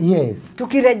 True. Yes.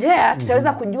 Tukirejea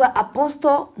tutaweza kujua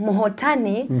Apostle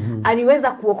Muhotani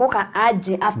aliweza kuokoka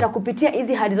aje after kupitia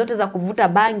hizi hali zote za kuvuta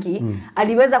bangi,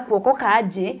 aliweza kuokoka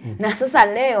aje na sasa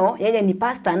leo yeye ni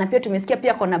pastor na pia tumesikia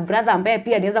pia kuna brother ambaye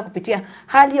pia aliweza kupitia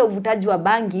hali ya uvutaji wa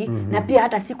bangi na pia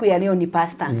hata siku ya leo ni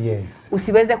pastor. Yes.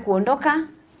 Usiweze kuondoka,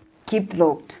 keep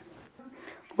locked.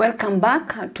 Welcome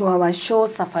back to our show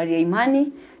Safari ya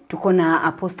Imani. Tuko na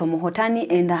Apostle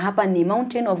Muhotani and hapa ni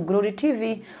Mountain of Glory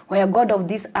TV where God of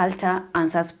this altar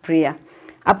answers prayer.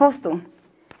 Apostle,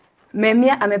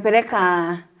 Memia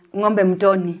amepeleka ng'ombe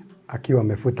mtoni akiwa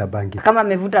amevuta bangi. Kama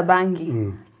amevuta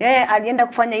bangi. Yeye alienda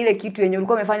kufanya ile kitu yenye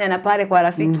ulikuwa umefanya na pale kwa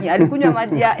rafiki. Alikunywa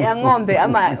maji ya ng'ombe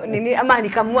ama nini ama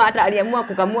alikamua hata aliamua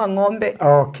kukamua ng'ombe.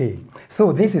 Okay.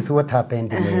 So this is what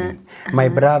happened. My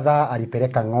brother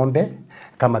alipeleka ng'ombe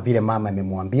kama vile mama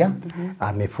amemwambia,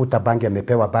 amefuta bangi,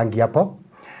 amepewa bangi hapo.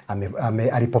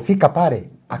 Alipofika pale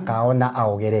akaona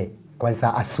aogere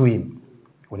kwanza aswim.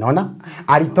 Unaona?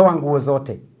 Alitoa nguo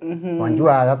zote.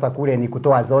 Wanjua sasa kule ni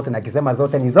kutoa zote, na kisema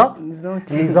zote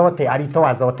ni zote,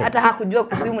 alitoa zote. Hata hakujua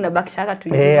kuswim na bakisha hata tu.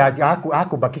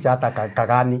 Hakubakisha hata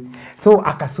kagani. So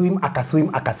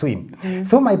akaswim.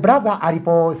 So my brother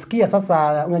aliposikia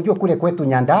sasa, unajua kule kwetu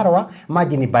Nyandarua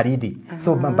maji ni baridi.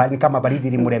 So ni kama baridi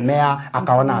limuremea,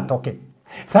 akaona atoke.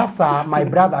 Sasa my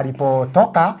brother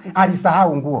alipotoka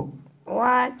alisahau nguo.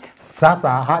 What?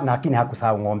 Sasa lakini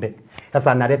hakusahau ng'ombe.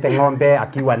 Sasa analete ng'ombe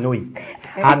akiwa nui.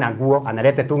 Hana nguo,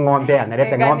 analete tu ng'ombe,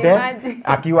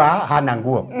 akiwa hana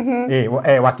nguo.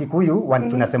 Wakikuyu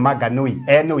tunasemaga nui.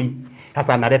 Nui.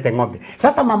 Sasa analete ng'ombe.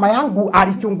 Sasa mama yangu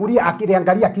alichungulia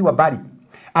akiliangalia akiwa bali.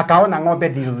 Akaona ng'ombe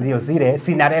ndio zile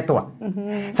sinaletwa.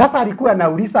 Sasa alikuwa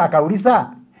akauliza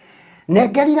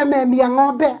negerire memia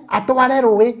ng'ombe atware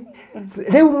ruwe.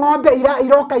 Riu ng'ombe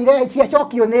iroka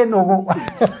ciacokio ni nugu.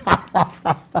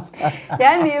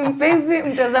 Yaani mpenzi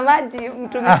mtazamaji,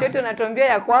 mtumishi wetu anatuambia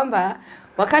ya kwamba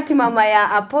wakati mama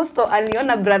ya Apostle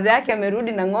aliona brother yake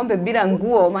amerudi na ng'ombe bila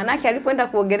nguo, manake alipoenda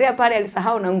kuogelea pale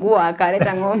alisahau na nguo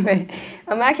akaleta ng'ombe.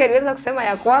 Mama yake aliweza kusema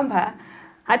ya kwamba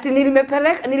hati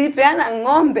nilipeana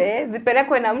ng'ombe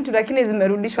zipelekwe na mtu lakini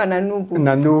zimerudishwa na nugu.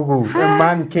 Na nugu,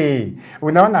 manke.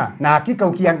 Unaona? Na hakika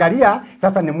ukiangalia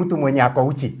sasa ni mtu mwenye ako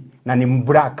uchi na ni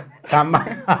mblack kama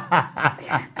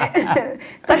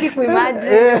Sitaki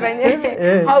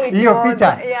kuimagine how it hiyo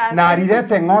picha. Yeah. Na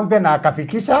alilete ng'ombe na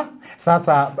akafikisha.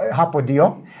 Sasa hapo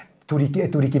ndio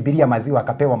tulikibiria maziwa,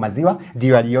 akapewa maziwa,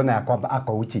 ndio aliona ya kwamba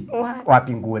ako uchi.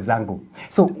 Wapi nguo zangu?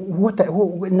 So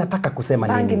nataka kusema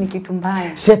nini? Bangi ni kitu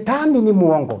mbaya. Shetani ni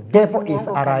muongo. Devil is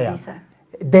a liar.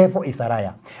 Devil is a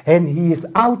liar. And he is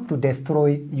out to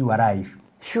destroy your life.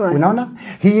 Sure. Unaona?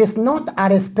 He is not a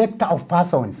respecter of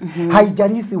persons.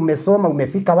 Haijalishi umesoma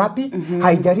umefika wapi,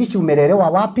 haijalishi umelelewa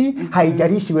wapi,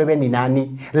 haijalishi wewe ni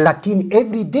nani. Lakini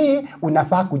every day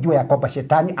unafaa kujua ya kwamba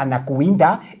shetani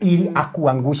anakuwinda ili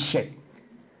akuangushe.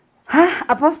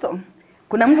 Apostle,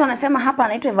 kuna mtu anasema hapa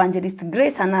anaitwa Evangelist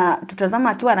Grace, tutazama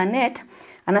akiwa na net.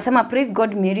 Anasema praise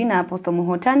God Mary na Apostle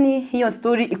Muhotani. Hiyo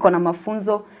story iko na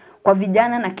mafunzo kwa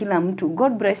vijana na kila mtu.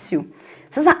 God bless you.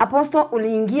 Sasa Apostle,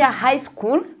 uliingia high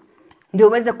school ndio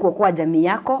uweze kuokoa jamii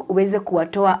yako, uweze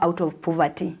kuwatoa out of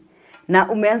poverty. Na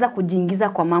umeanza kujiingiza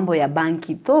kwa mambo ya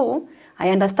banki. Though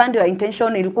I understand your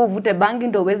intention ilikuwa uvute banki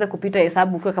ndio uweze kupita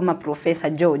hesabu kwa kama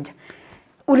Professor George.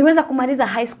 Uliweza kumaliza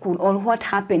high school or what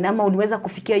happened, ama uliweza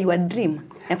kufikia your dream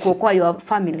ya kuokoa your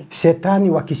family? Shetani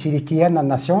wakishirikiana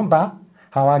na shomba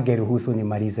hawangeruhusu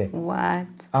nimalize. What?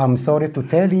 I'm sorry to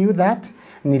tell you that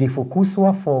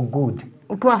nilifukuswa for good.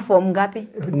 Ukiwa form ngapi?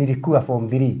 Nilikuwa form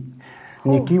 3.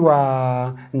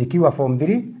 Nikiwa form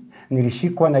 3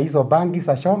 nilishikwa na hizo bangi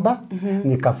za shomba,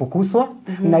 nikafukuswa,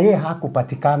 na yeye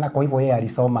hakupatikana, kwa hivyo yeye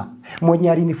alisoma.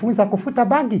 Mwenye alinifunza kufuta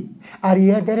bangi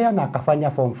aliendelea na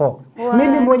akafanya form 4.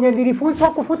 Mimi mwenye nilifunzwa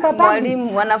kufuta bangi,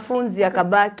 mwalimu wanafunzi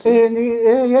akabaki.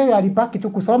 Yeye alibaki tu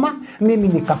kusoma, mimi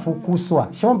nikafukuswa.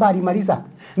 Shomba alimaliza,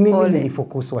 mimi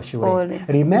nilifukuswa shule.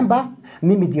 Remember,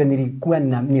 mimi ndio nilikuwa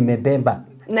nimebemba.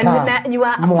 You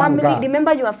are a family.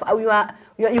 Remember,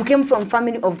 you came from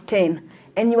family of 10,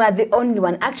 and you are the only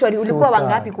one. Actually, ulikuwa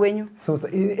wangapi kwenyu?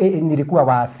 Nilikuwa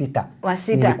wa 6.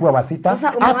 Nilikuwa wa 6.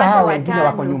 Hata hao wengine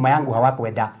wako nyuma yangu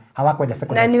hawakwenda secondary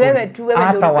school. Na ni wewe tu,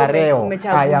 hata wa leo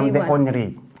I am the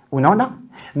only. Unaona?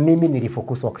 Mimi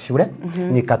nilifukuswa shule,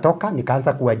 nikatoka,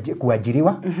 nikaanza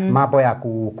kuajiriwa, mambo ya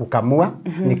kukamua,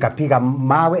 nikapiga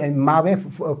mawe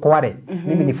kware.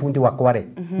 Mimi ni fundi wa kware.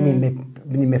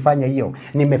 Nimefanya hiyo,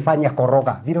 nimefanya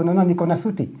koroga. Vile unaona niko na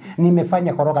suti,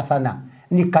 nimefanya koroga sana.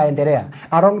 Nikaendelea.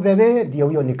 Along the way ndio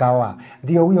huyo nikaoa.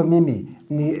 Ndio huyo mimi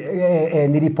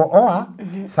nilipooa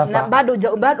sasa. Na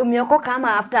bado umeokoka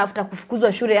ama after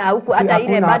kufukuzwa shule hauku hata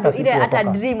ile bado ile hata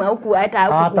dream hauku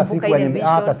haukukumbuka ile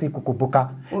mission? Hata sikukumbuka.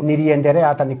 Niliendelea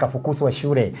hata nikafukuzwa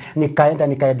shule.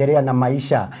 Nikaendelea na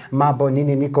maisha. Mambo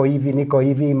nini niko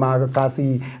hivi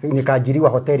makasi, nikaajiriwa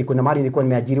hoteli. Kuna mahali nilikuwa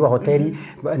nimeajiriwa hoteli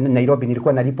Nairobi,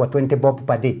 nilikuwa nalipwa 20 bob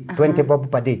per day. 20 bob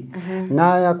per day.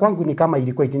 Na kwangu ni kama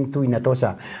ilikuwa tu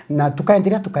inatosha. Na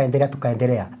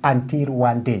tukaendelea until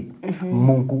one day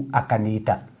Mungu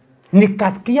akaniita.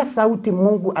 Nikasikia sauti,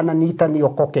 Mungu ananiita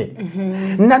niokoke.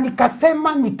 Na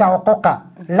nikasema nitaokoka,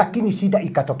 lakini shida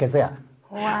ikatokezea.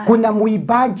 Kuna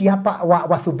muibaji hapa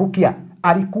wa Subukia,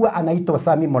 alikuwa anaitwa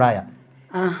Sami Muraya.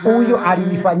 Huyo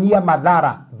alinifanyia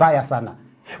madhara baya sana.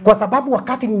 Kwa sababu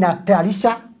wakati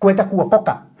ninatayarisha kwenda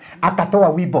kuokoka, akatoa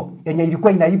wimbo yenye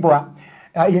ilikuwa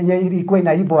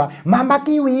inaibwa mama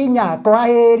kiwinya kwa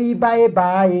heri bye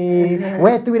bye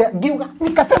wetu ile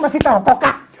nikasema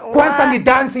sitaokoka. Kwanza ni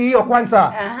dance hiyo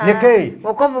kwanza. Yeke.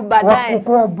 Wokovu baadaye.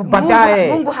 Wokovu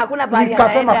baadaye. Mungu hakuna bali.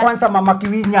 Nikasema kwanza mama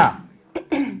kiwinya.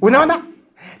 Unaona?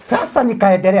 Sasa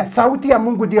nikaendelea, sauti ya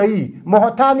Mungu ndio hii,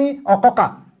 Muhotani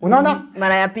okoka. Unaona?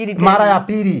 Mara ya pili tena. Mara ya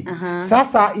pili.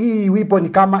 Sasa hii wimbo ni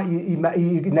kama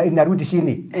inarudi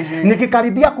chini.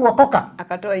 Nikikaribia kuokoka,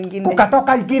 akatoa ingine.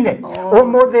 Kukatoka ingine.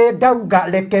 Omothe dauga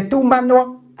leke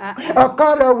tumano.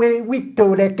 Okoro we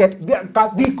wito leke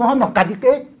diko hono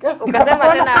kadike. Ukasema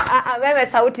tena wewe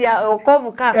sauti ya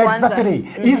wokovu kaa kwanza. Exactly.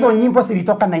 Hizo nyimbo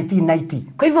zilitoka 1990.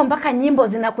 Kwa hivyo mpaka nyimbo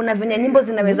kuna venye nyimbo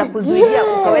zinaweza kuzuia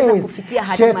ukaweza kufikia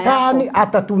hatima yako. Shetani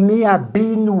atatumia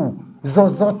binu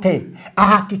zozote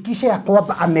ahakikishe ya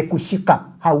kwamba amekushika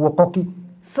hauokoki.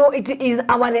 So it is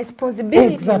our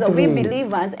responsibility as we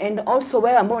believers and also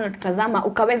wewe ambao unatutazama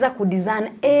ukaweza kudesign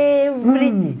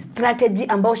every strategy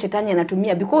ambao shetani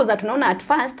anatumia, because tunaona at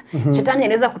first shetani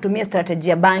anaweza kutumia strategy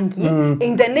ya bangi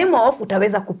in the name of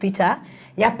utaweza kupita.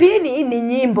 Ya pili ni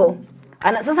nyimbo.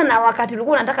 Sasa na wakati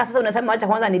ulikuwa unataka sasa unasema acha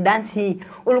kwanza ni dance hii.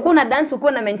 Ulikuwa una dance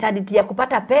ukiwa na mentality ya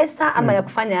kupata pesa ama ya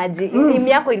kufanya aje? Elimu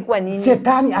yako ilikuwa nini?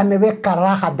 Shetani ameweka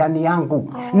raha ndani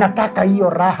yangu. Nataka hiyo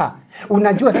raha.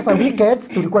 Unajua sasa weekends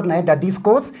tulikuwa tunaenda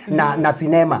discos na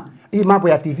cinema. Hii mambo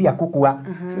ya TV ya kukua.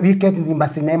 Weekend ni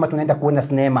masinema, tunaenda kuona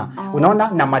sinema.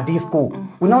 Unaona? Na madisco.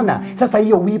 Unaona? Sasa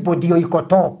hiyo wimbo ndio iko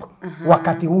top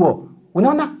wakati huo.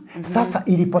 Unaona? Sasa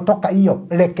ilipotoka hiyo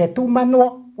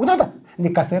leketumano. Unaona?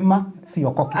 Nikasema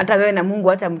siokoki. Hata wewe na Mungu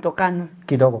hata mtokano.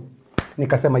 Kidogo.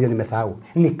 Nikasema hiyo nimesahau.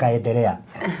 Nikaendelea.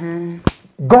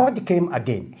 God came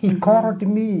again. He called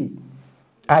me.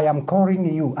 I am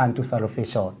calling you unto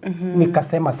salvation.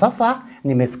 Nikasema sasa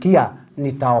nimesikia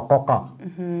nitaokoka.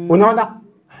 Unaona?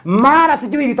 Mara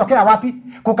sijui ilitokea wapi.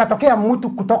 Kukatokea mtu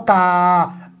kutoka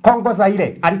Kongo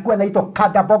Zaire. Alikuwa anaitwa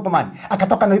Kada Bogman.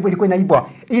 Akatoka na wimbo ilikuwa inaibwa.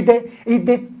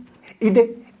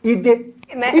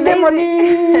 Idemoni.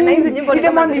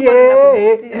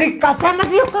 Nikasema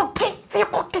siokoki.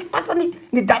 Sasa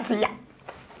ni dansi ya.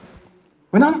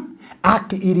 Unaona?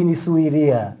 Aki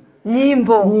ilinisuiria.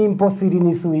 Nyimbo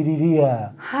zilinisuiria.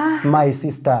 My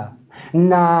sister.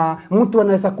 Na mtu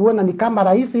anaweza kuona ni kama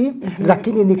rahisi,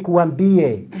 lakini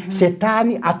nikuambie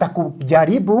shetani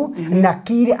atakujaribu na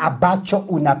kile ambacho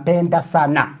unapenda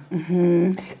sana.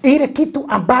 Ile kitu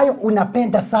ambayo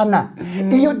unapenda sana,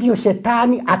 hiyo ndio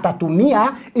shetani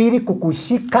atatumia ili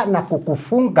kukushika na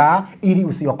kukufunga ili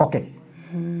usiokoke.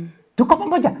 Tuko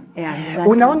pamoja? Yeah,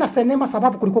 exactly. Unaona sinema,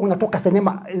 sababu kulikuwa kunatoka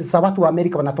sinema za watu wa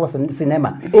Amerika wanatoa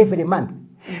sinema every month.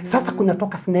 Sasa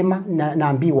kunatoka sinema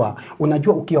naambiwa,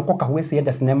 unajua ukiokoka huwezi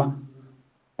enda sinema.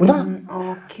 Unaona?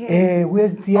 Okay.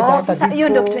 Huwezi enda hata disco. Sasa hiyo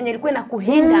ndio kitu yenye ilikuwa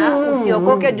inakuhinda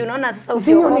usiokoke. Juu unaona sasa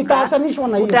usiokoka. Sio nitaashanishwa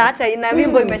na hiyo. Utaacha ina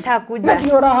wimbo imeshakuja. Na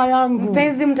hiyo raha yangu.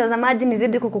 Mpenzi mtazamaji,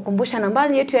 nizidi kukukumbusha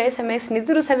nambari yetu ya SMS ni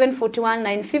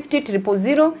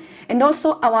 0741950000 and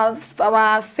also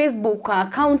our Facebook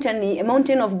account ni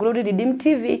Mountain of Glory Redeemed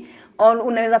TV. Or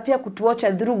unaweza pia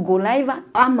kutuwatcha through Go Live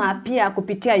ama pia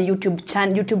kupitia YouTube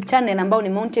channel ambao ni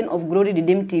Mountain of Glory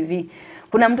Redeemed TV.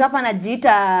 Kuna mtu hapa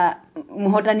anajiita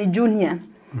Muhotani Junior.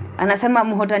 Anasema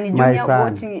Muhotani Junior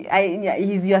watching,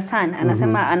 he's your son.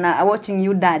 Anasema watching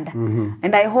you dad.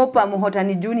 And I hope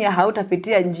Muhotani Junior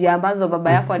hautapitia njia ambazo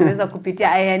baba yako aliweza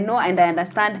kupitia. I know and I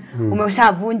understand.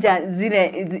 Umeshavunja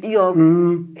zile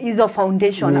hizo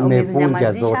foundation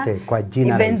umevunja zote kwa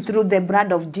jina even through the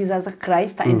blood of Jesus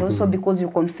Christ and also because you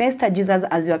confessed Jesus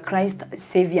as your Christ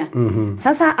Savior.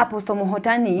 Sasa Apostle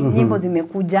Muhotani, nyimbo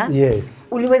zimekuja. Yes.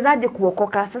 Uliwezaje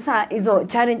kuokoka? Sasa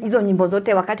hizo nyimbo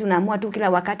zote wakati unaamua tu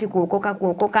kila wakati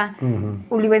kuokoka,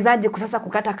 uliwezaje sasa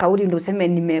kukata kauli ndio useme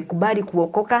nimekubali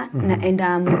kuokoka na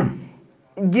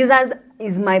Jesus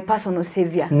is my personal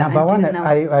savior? Number one,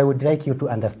 I would like you to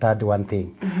understand one thing.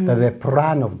 That the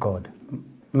plan of God,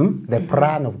 the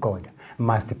plan of God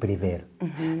must prevail.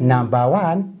 Number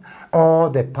one,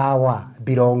 all the power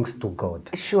belongs to God.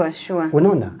 Sure.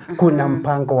 Unaona? Kuna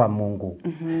mpango wa Mungu.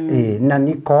 Na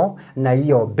niko na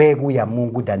hiyo begu ya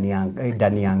Mungu ndani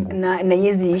yangu. Na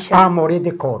yezi isha. I'm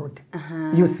already called.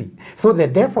 You see. So the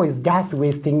devil is just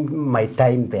wasting my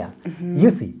time there. You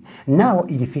see. Now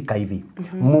ilifika hivi.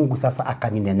 Mungu sasa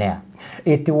akaninenea.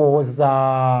 It was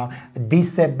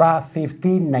December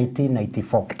 15,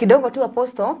 1994. Kidogo tu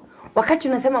Apostle, wakati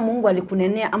unasema Mungu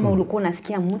alikunenea ama ulikuwa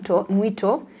unasikia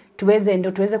mwito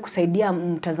tuweze kusaidia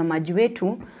mtazamaji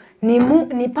wetu,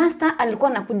 ni pastor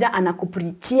alikuwa anakuja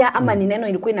anakuprichia ama ni neno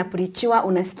ilikuwa inaprichiwa,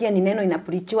 unasikia ni neno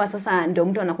inaprichiwa, sasa ndio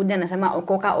mtu anakuja anasema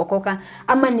okoka,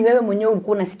 ama ni wewe mwenyewe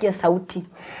ulikuwa unasikia sauti?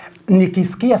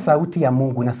 nikisikia sauti ya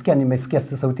Mungu, nasikia nimesikia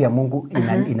sauti ya Mungu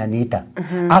inaniita.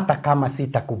 Hata kama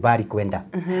sitakubali kwenda.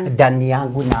 Ndani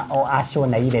yangu na asho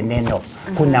na ile neno.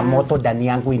 Kuna moto ndani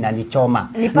yangu inanichoma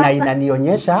na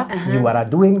inanionyesha you are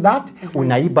doing that.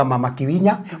 Unaiba mama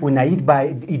Kiwinya, unaiba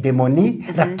idemoni,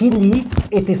 lakini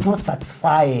it is not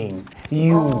satisfying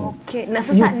you. Okay. Na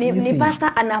sasa ni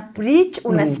pastor ana preach,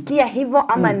 unasikia hivyo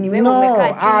ama ni wewe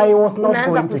umekaa chini?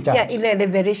 Unaanza kusikia ile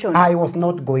revelation. I was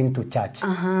not going to church.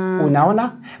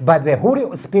 Unaona? But the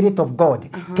Holy Spirit of God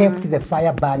kept the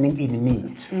fire burning in me.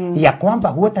 Ya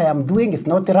kwamba what I am doing is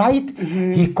not right.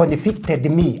 He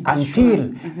convicted me until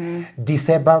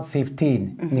December 15.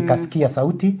 Nikasikia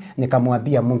sauti,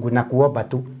 nikamwambia Mungu na kuomba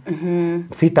tu.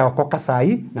 Sitaokoka saa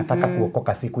hii, nataka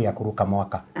kuokoka siku ya kuruka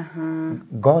mwaka.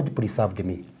 God preserved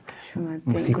me.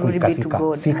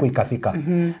 Siku ikafika.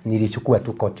 Nilichukua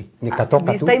tu koti.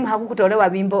 Nikatoka tu. This time hakukutolewa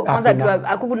wimbo. Kwanza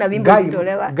hakuna wimbo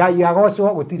kutolewa. Gai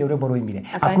agocwo gutire urembo roimire.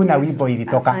 Hakuna wimbo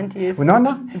ilitoka.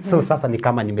 Unaona? So sasa ni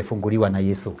kama nimefunguliwa na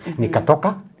Yesu.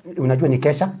 Nikatoka, unajua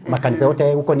nikesha makanisa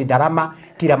yote huko ni darama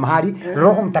kila mahali.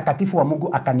 Roho Mtakatifu wa Mungu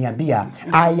akaniambia,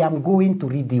 I am going to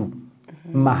lead you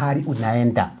mahali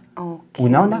unaenda. Okay.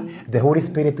 Unaona? The Holy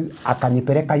Spirit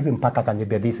akanipeleka hivi mpaka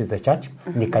akaniambia this is the church.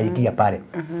 Nikaingia pale.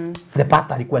 The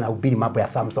pastor alikuwa anahubiri mambo ya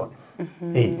Samson.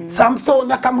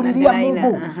 Samson akamlilia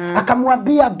Mungu.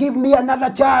 Akamwambia give me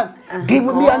another chance.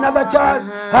 Give me another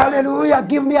chance. Hallelujah,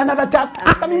 give me another chance.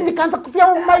 Hata mimi nikaanza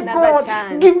kusema oh my God,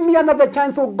 give me another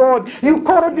chance oh God. You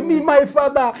called me my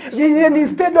father. And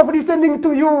instead of listening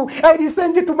to you, I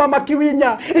listened to Mama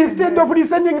Kiwinya. Instead of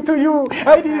listening to you,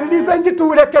 I listened to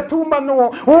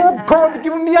Reketumano. Oh God,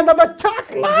 give me another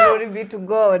chance now. Glory be to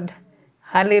God.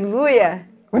 Hallelujah.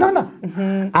 Unaona?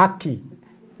 Aki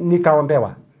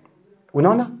nikaombewa.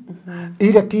 Unaona?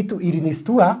 Ile kitu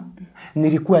ilinistua,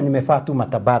 nilikuwa nimefaa tu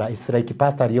matabara. Israeli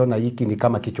pastor aliona hiki ni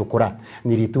kama kichukura.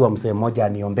 Nilitua mzee mmoja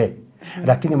aniombe.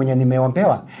 Lakini mwenye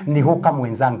nimeombewa ni hoka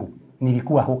mwenzangu.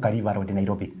 Nilikuwa hoka River Road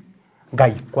Nairobi.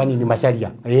 Gai, kwani ni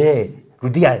masharia?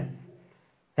 Rudia.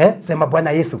 Sema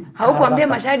Bwana Yesu. Haukuambia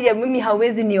masharia mimi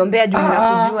hawezi niombea juu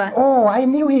nakujua. I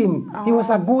knew him. He was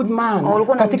a good man.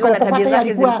 Katika tabia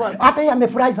zake zilikuwa hata yeye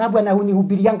amefurahi sababu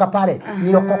anahubirianga pale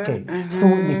niokoke. So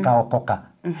nikaokoka.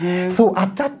 So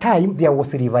at that time there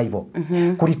was a revival.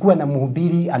 Kulikuwa na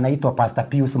mhubiri anaitwa Pastor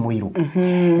Pius Muiru.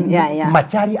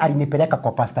 Machari alinipeleka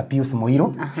kwa Pastor Pius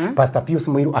Muiru. Pastor Pius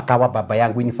Muiru akawa baba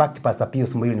yangu. In fact Pastor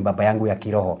Pius Muiru ni baba yangu ya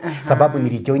kiroho. Sababu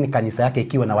nilijoin kanisa yake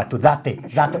ikiwa na watu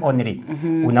that only.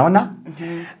 Unaona?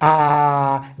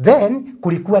 Then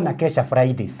kulikuwa na kesha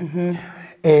Fridays.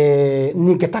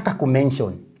 Ningetaka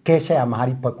kumention kesha ya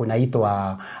mahali pa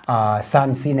kunaitwa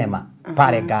Sun Cinema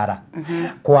pale Gara.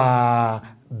 Kwa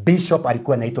Bishop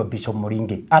alikuwa anaitwa Bishop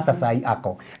Muringe. Hata sai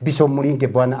ako. Bishop Muringe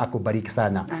Bwana akubariki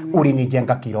sana.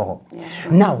 Ulinijenga kiroho.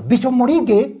 Now Bishop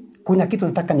Muringe kuna kitu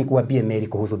nataka nikuambie Mary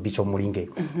kuhusu Bishop Muringe.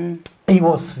 He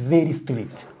was very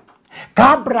strict.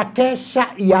 Kabla kesha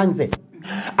ianze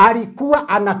alikuwa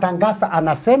anatangaza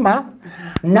anasema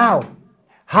now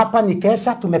hapa ni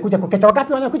kesha tumekuja kukesha.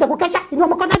 Wangapi wanakuja kukesha? Inua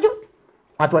mkono juu.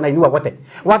 Watu wanainua wote.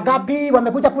 Wangapi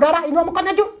wamekuja kulala? Inua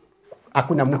mkono juu.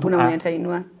 Hakuna mtu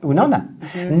anainua. Unaona?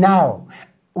 Now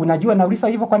unajua nauliza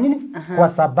hivyo kwa nini? Kwa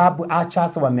sababu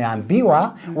achas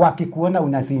wameambiwa wakikuona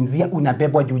unasinzia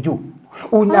unabebwa juju.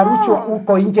 Unarushwa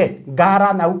uko nje,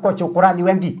 Gara na uko chokorani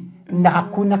wengi na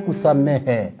hakuna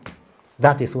kusamehe.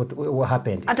 That is what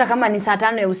happened. Hata kama ni saa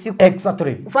 5 ya usiku.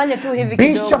 Exactly. Ufanye tu hivi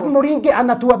kidogo. Bishop Muringe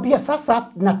anatuambia sasa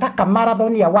nataka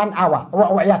marathon ya 1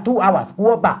 hour, ya 2 hours,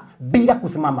 kuomba bila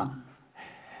kusimama.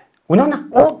 Unaona?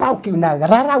 Omba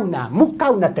unalala,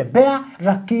 unaamka, unatembea,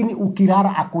 lakini ukilala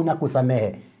hakuna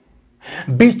kusamehe.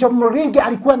 Bishop Muringe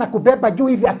alikuwa anakubeba juu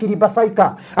hivi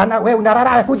akilibasaika. Wewe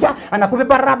unalala akuja,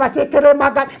 anakubeba raba sekere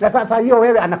maga, na sasa hiyo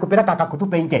wewe anakupeleka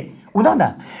akakutupe nje.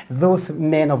 Unaona? Those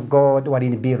men of God were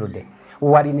in build.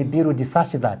 Were in build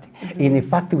such that in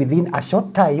fact within a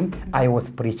short time I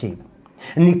was preaching.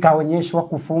 Nikaonyeshwa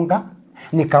kufunga,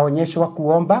 nikaonyeshwa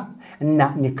kuomba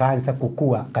na nikaanza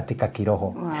kukua katika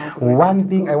kiroho. One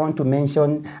thing I want to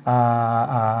mention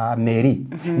Mary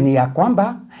ni ya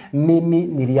kwamba mimi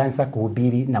nilianza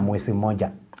kuhubiri na mwezi mmoja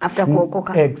after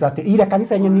kuokoka. Exactly. Ile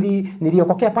kanisa yenye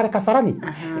niliokokea pale Kasarani.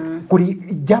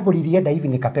 Jambo lilienda hivi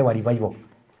nikapewa revival.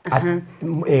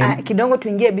 Kidogo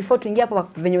tuingie before tuingie hapo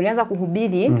venye ulianza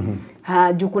kuhubiri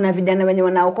juu kuna vijana wenye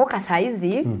wanaokoka saa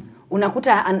hizi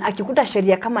unakuta akikuta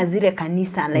sheria kama zile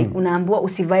kanisa like unaambiwa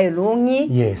usivae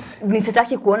longi. Yes.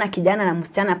 Nisitaki kuona kijana na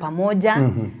msichana pamoja.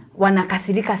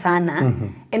 Wanakasirika sana.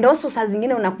 And also saa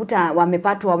zingine unakuta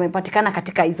wamepatikana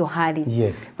katika hizo hali.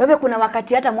 Yes. Wewe kuna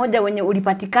wakati hata moja wenye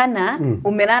ulipatikana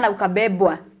umelala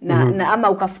ukabebwa na ama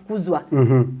ukafukuzwa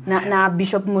na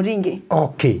Bishop Muringi?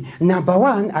 Okay. Number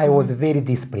one, I was very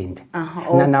disciplined.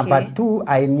 Okay. Na number two,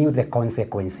 I knew the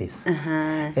consequences.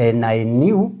 And I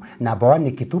knew, number one,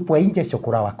 nikitupwa nje,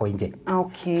 shukura wako nje.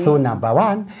 Okay. So number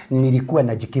one, nilikuwa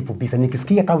najikipu bisa.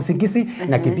 Nikisikia kausingisi,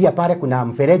 nakimbia pale kuna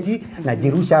mfereji,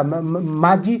 najirusha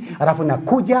maji, alafu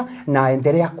nakuja,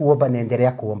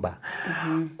 naendelea kuomba.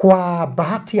 Kwa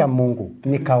bahati ya Mungu,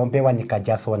 nikaombewa,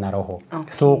 nikajazwa na Roho.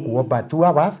 Okay. So kuomba 2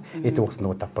 hours, it was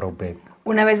not a problem.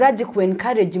 Unawezaje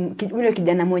ku-encourage yule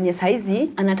kijana mwenye saizi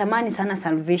anatamani sana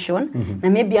salvation na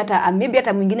maybe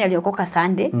hata mwingine aliokoka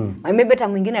Sunday, maybe hata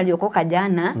mwingine aliokoka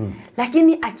jana,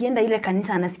 lakini akienda ile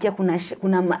kanisa anasikia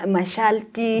kuna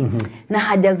masharti na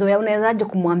hajazoea, unawezaje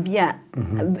kumwambia,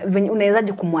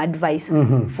 unawezaje kumadvise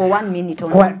for 1 minute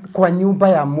only? Kwa nyumba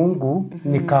ya Mungu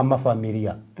ni kama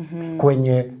familia.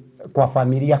 Kwa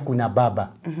familia kuna baba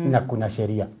na kuna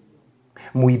sheria.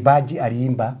 Muibaji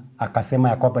aliimba akasema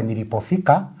ya kwamba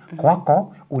nilipofika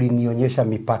kwako ulinionyesha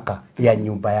mipaka ya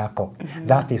nyumba yako.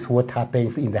 That is what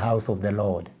happens in the house of the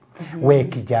Lord. We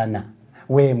kijana,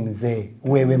 we mzee,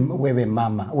 wewe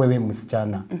mama, wewe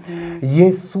msichana.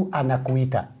 Yesu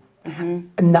anakuita.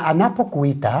 Na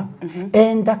anapokuita,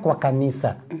 enda kwa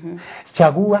kanisa.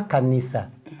 Chagua kanisa.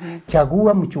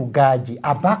 Chagua mchungaji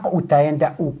ambako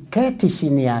utaenda uketi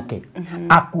chini yake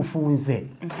akufunze.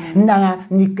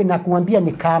 Na kuambia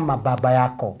ni kama baba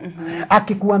yako.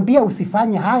 Akikuambia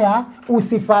usifanye haya,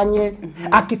 usifanye.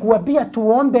 Akikuambia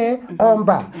tuombe,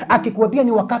 omba. Akikuambia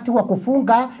ni wakati wa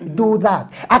kufunga, do that.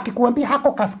 Akikuambia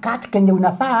hako kaskati kenye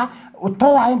unafaa,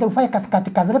 utoa aende ufanye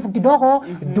kaskati kazirefu kidogo,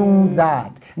 do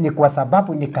that. Ni kwa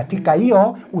sababu ni katika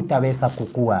hiyo utaweza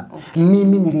kukua.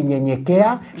 Mimi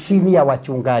nilinyenyekea chini ya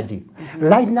wachungaji.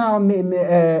 Right now,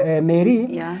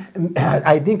 Mary,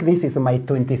 I think this is my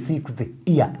 26th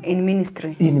year. In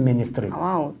ministry? In ministry.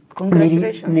 Wow.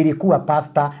 Congratulations. Nilikuwa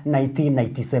pastor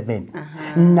 1997.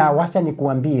 Na wacha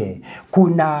nikuambie,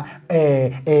 kuna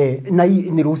na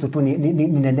niruhusu tu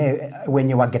ninene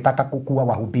wenye wangetaka kukua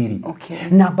wahubiri. Okay.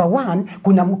 Number one,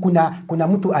 kuna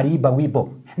mtu aliiba wimbo.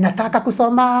 Nataka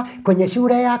kusoma kwenye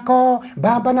shule yako,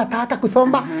 baba nataka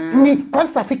kusoma. Ni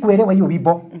kwanza sikuelewa hiyo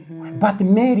wimbo. But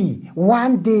Mary,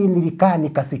 one day nilikaa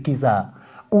nikasikiza,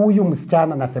 huyu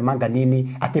msichana nasemanga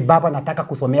nini? Ati baba nataka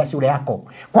kusomea shule yako.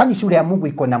 Kwani shule ya Mungu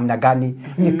iko namna gani?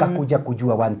 Nikakuja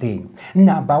kujua one thing.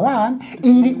 Number one,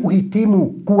 ili uhitimu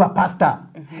kuwa pastor,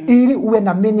 ili uwe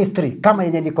na ministry kama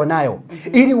yenye niko nayo,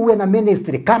 ili uwe na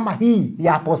ministry kama hii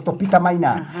ya Apostle Peter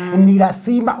Maina, ni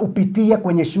lazima upitie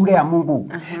kwenye shule ya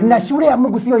Mungu. Na shule ya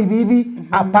Mungu sio hivi hivi,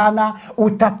 hapana,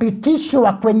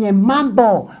 utapitishwa kwenye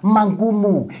mambo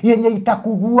mangumu yenye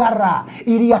itakuguara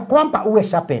ili ya kwamba uwe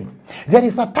sharpened. There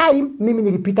is a time mimi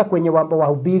nilipita kwenye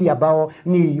wahubiri ambao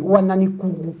ni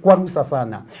wananikuarusa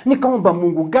sana. Nikaomba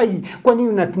Mungu, gai, kwa nini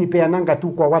unanipeananga tu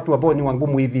kwa watu ambao ni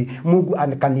wangumu hivi? Mungu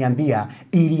akaniambia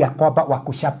ili ya kwamba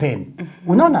wakushapen.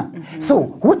 Unaona? So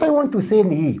what I want to say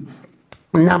ni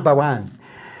number one,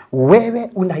 wewe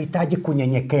unahitaji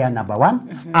kunyenyekea. Number one,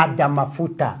 ada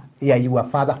mafuta ya your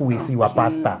father who is your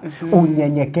pastor.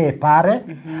 Unyenyekee pare,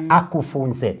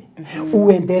 akufunze.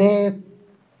 Uendelee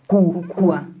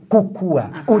kukua.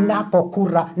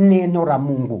 Unapokura neno la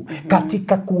Mungu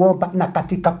katika kuomba na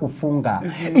katika kufunga,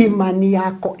 imani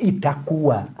yako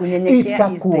itakuwa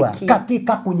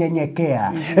katika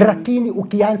kunyenyekea. Lakini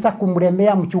ukianza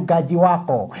kumremea mchungaji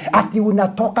wako, ati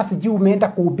unatoka sijui umeenda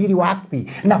kuhubiri wapi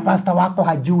na pastor wako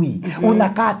hajui,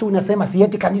 unakaa tu unasema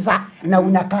sieti kanisa na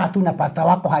unakaa tu na pastor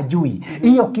wako hajui,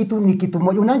 hiyo kitu ni kitu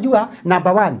moja. Unajua,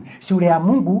 number one, shule ya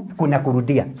Mungu kuna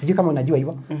kurudia. Sijui kama unajua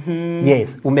hivyo.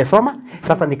 Yes, umesoma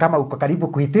sasa, ni kama uko karibu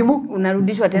kuhitimu,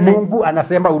 unarudishwa tena. Mungu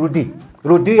anasema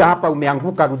rudia hapa,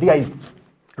 umeanguka, rudia hivi,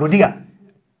 rudia.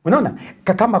 Unaona,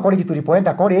 kama college,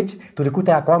 tulipoenda college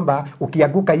tulikuta ya kwamba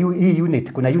ukianguka hii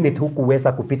unit, kuna unit huku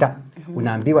uweza kupita,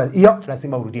 unaambiwa hiyo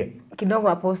lazima urudie. Kidogo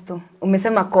Apostle,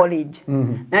 umesema college.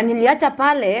 Na niliacha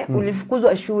pale,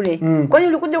 ulifukuzwa shule. Kwani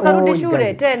ulikuja ukarudi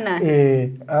shule tena?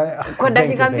 Kwa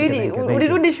dakika mbili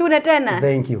ulirudi shule tena?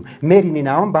 Thank you. Mary,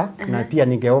 ninaomba na pia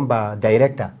ningeomba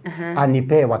director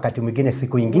anipe wakati mwingine,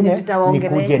 siku nyingine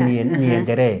nikuje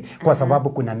niendelee, kwa sababu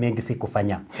kuna mengi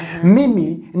sikufanya.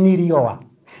 Mimi nilioa.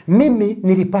 Mimi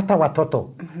nilipata watoto.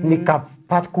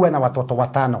 Nikapata kuwa na watoto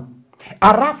 5.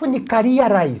 Alafu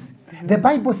nikarealize the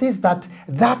Bible says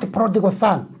that prodigal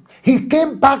son, he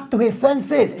came back to his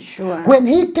senses. Sure. When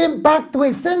he came back to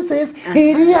his senses,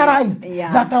 he realized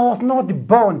that I was not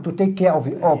born to take care of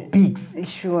pigs,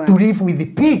 to live with the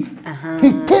pigs.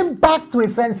 He came back to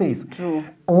his senses. True.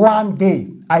 One day,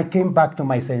 I came back to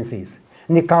my senses.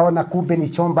 nikaona kumbe ni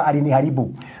chomba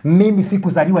aliniharibu. Mimi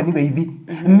sikuzaliwa niwe hivi.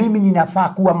 Mimi ninafaa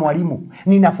kuwa mwalimu.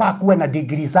 Ninafaa kuwa na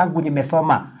degree zangu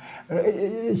nimesoma.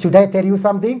 Should I tell you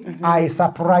something? I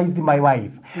surprised my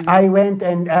wife. I went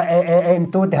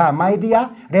and told her, my dear,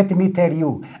 let me tell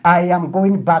you, I am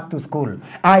going back to school.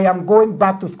 I am going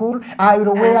back to school. I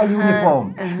will wear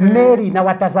uniform. Mary na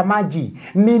watazamaji,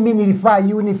 mimi nilivaa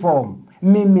uniform.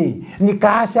 Mimi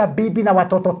nikaasha bibi na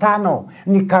watoto 5,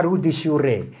 nikarudi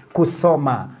shule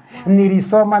kusoma.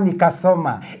 Nilisoma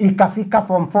nikasoma, ikafika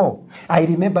form 4. I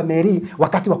remember Mary,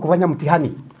 wakati wa kufanya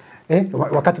mtihani,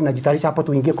 wakati tunajitayarisha hapo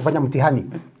tuingie kufanya mtihani,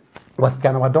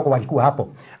 wasichana wadogo walikuwa hapo,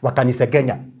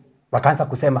 wakanisegenya, wakaanza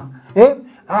kusema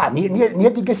ni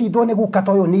etige shidwo ne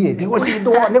gukata uyu nie ndigo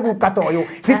shidwo ne gukata uyu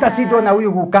sitashidwo na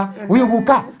huyu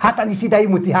guka hata ni shida hii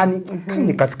mtihani.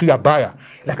 Nikasikia baya,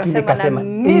 lakini nikasema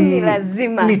mimi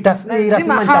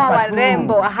lazima hawa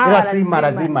warembo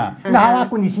lazima na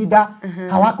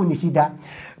hawakunishida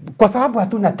kwa sababu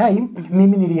hatuna time.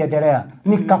 Mimi niliendelea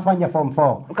nikafanya form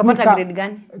 4. Ukapata grade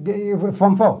gani?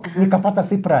 Form 4 nikapata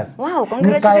C+. Wow,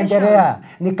 congratulations.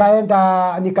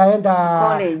 Nikaenda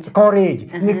college.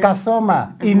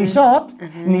 Nikasoma. In short,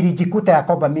 nilijikuta ya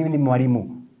kwamba mimi ni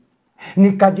mwalimu.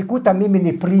 Nikajikuta mimi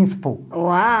ni principal.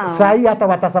 Wow. Sahi hata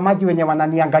watazamaji wenye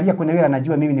wananiangalia kuna yule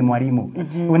anajua mimi ni mwalimu.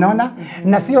 Unaona?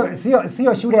 Na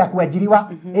sio shule ya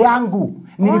kuajiriwa yangu.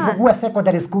 Nilifungua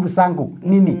secondary school zangu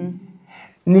mimi.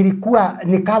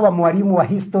 Nikawa mwalimu wa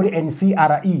history and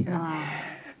CRE.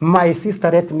 My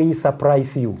sister, let me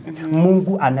surprise you.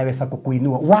 Mungu anaweza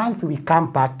kukuinua. Once we come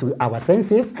back to our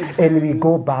senses and we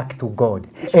go back to God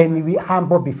and we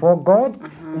humble before God,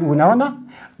 unaona?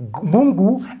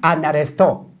 Mungu ana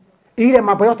restore ile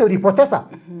mambo yote ulipoteza.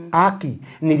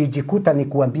 Nilijikuta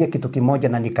nikuambie kitu kimoja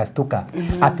na nikastuka.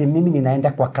 Ati mimi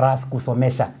ninaenda kwa class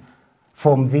kusomesha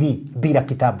form 3 bila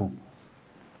kitabu.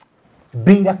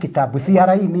 Bila kitabu.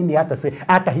 CRE mimi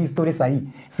hata history sahi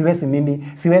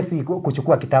siwezi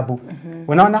kuchukua kitabu.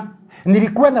 Unaona?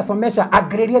 Nilikuwa nasomesha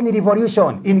Agrarian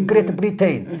Revolution in Great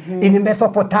Britain, in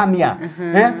Mesopotamia.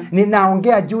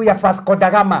 Ninaongea juu ya Vasco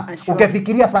da Gama.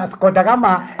 Ukifikiria Vasco da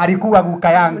Gama alikuwa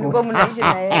guka yangu. Mlikuwa mnaishi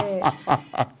na yeye.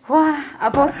 Wow,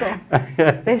 Apostle.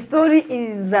 The story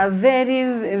is very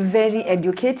very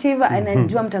educative.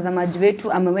 Anajua mtazamaji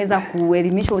wetu ameweza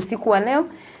kuelimishwa usiku wa leo.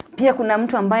 Pia kuna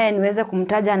mtu ambaye niweze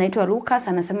kumtaja anaitwa Lucas,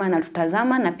 anasema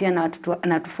anatutazama na pia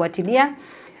anatufuatilia.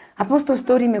 Apostle,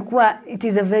 story imekuwa, it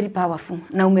is a very powerful,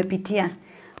 na umepitia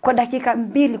kwa dakika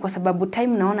 2 kwa sababu time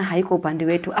naona haiko upande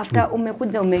wetu. After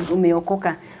umekuja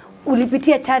umeokoka,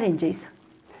 ulipitia challenges?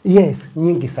 Yes,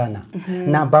 nyingi sana.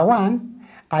 Number 1,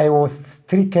 I was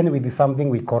stricken with something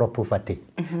we call poverty.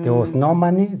 There was no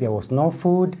money, there was no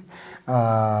food.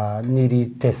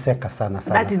 Niliteseka sana.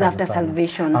 That is after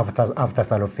salvation. After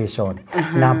salvation.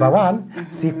 Number 1,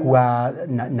 sikuwa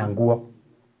na nguo.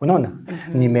 Unaona?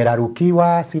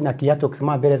 Nimerarukiwa, sina kiatu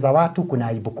kusimama mbele za watu, kuna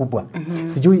aibu kubwa.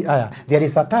 Sijui there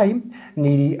is a time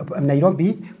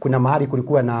Nairobi kuna mahali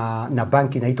kulikuwa na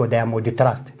banki inaitwa Diamond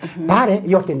Trust. Pale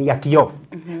yote ni ya kioo.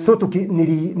 So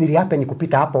nilihape ni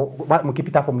kupita hapo,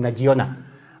 mkipita hapo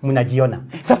mnajiona.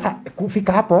 Sasa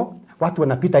kufika hapo watu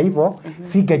wanapita hivyo,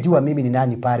 singejua mimi ni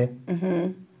nani pale.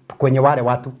 Kwenye wale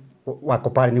watu wako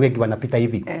pale ni wengi wanapita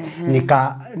hivi.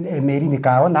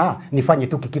 Nikaona nifanye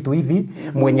tu kitu hivi,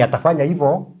 mwenye atafanya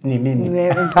hivyo ni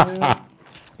mimi.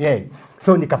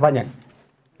 So nikafanya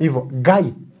hivyo.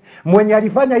 Gai mwenye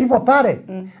alifanya hivyo pale,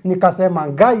 nikasema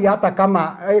Gai, hata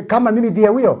kama mimi ndiye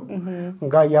huyo,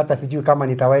 Gai, hata sijui kama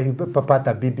nitawahi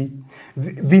kupata bibi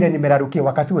vile nimerarukia.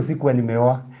 Wakati huo sikuwa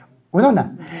nimeoa. Unaona?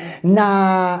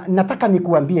 Na nataka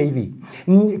nikuambie hivi,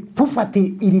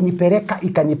 poverty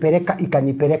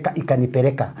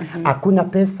ikanipeleka. Hakuna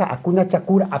pesa, hakuna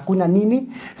chakula, hakuna nini.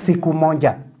 Siku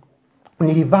moja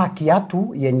nilivaa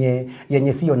kiatu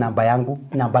yenye sio namba yangu,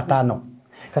 namba 5.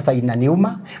 Sasa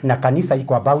inaniuma, na kanisa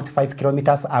iko about 5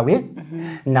 kilometers away.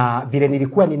 Na vile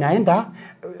nilikuwa ninaenda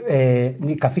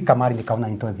nikafika mahali nikaona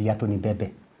nitoe viatu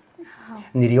nibebe.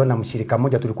 Niliona mshirika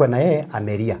mmoja tulikuwa na yeye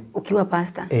Ameria. Ukiwa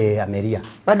pastor? Ameria.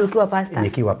 Bado ukiwa pastor?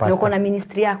 Nikiwa pastor. Uko na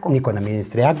ministry yako? Niko na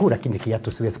ministry yangu, lakini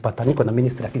kiatu siwezi pata. Niko na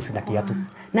ministry lakini sina kiatu.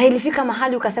 Na ilifika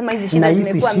mahali ukasema hizi shida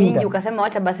zimekuwa mingi, ukasema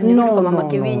wacha basi nirudi kwa mama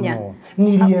Kiwinya.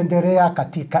 Niliendelea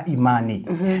katika imani.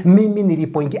 Mimi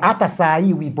nilipoingia, hata saa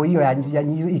hii wimbo hiyo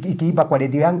ikiiba kwa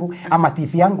radio yangu ama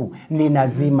TV yangu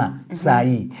ninazima saa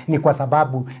hii. Ni kwa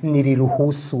sababu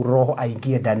niliruhusu Roho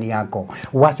aingie ndani yako.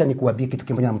 Wacha nikuambie kitu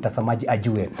kimoja na mtazamaji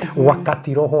ukajue.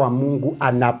 Wakati roho wa Mungu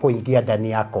anapoingia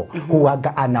ndani yako,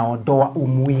 huaga anaondoa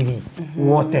umwili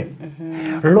wote.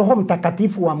 Roho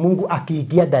Mtakatifu wa Mungu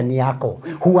akiingia ndani yako,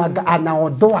 huaga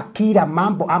anaondoa kila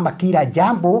mambo ama kila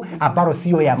jambo ambalo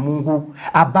sio ya Mungu,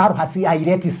 ambalo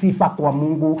haileti sifa kwa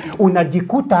Mungu.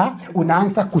 Unajikuta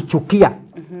unaanza kuchukia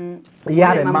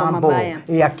yale mambo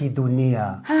ya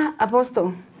kidunia.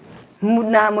 Apostle,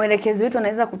 na mwelekezi wetu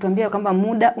anaweza kutuambia kwamba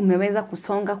muda umeweza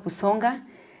kusonga,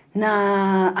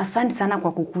 na asante sana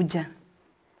kwa kukuja.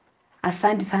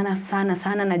 Asante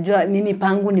sana. Najua mimi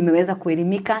pangu nimeweza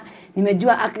kuelimika.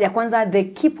 Nimejua ya kwanza the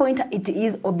key point it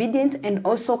is obedience and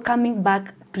also coming back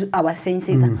to our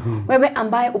senses. Wewe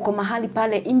ambaye uko mahali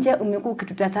pale nje umekuwa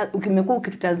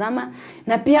ukitutazama,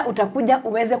 na pia utakuja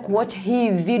uweze kuwatch hii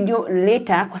video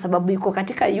later kwa sababu iko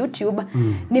katika YouTube.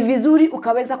 Ni vizuri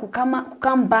ukaweza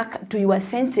come back to your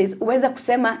senses, uweze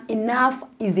kusema enough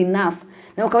is enough,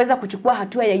 na ukaweza kuchukua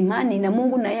hatua ya imani, na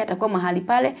Mungu na yeye atakuwa mahali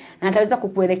pale na ataweza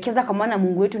kukuelekeza, kwa maana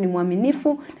Mungu wetu ni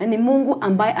mwaminifu na ni Mungu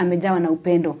ambaye amejawa na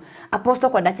upendo. Apostle,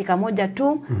 kwa dakika moja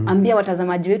tu, ambia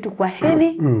watazamaji wetu kwa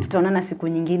heri, tutaonana siku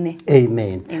nyingine.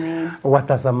 Amen.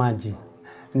 Watazamaji,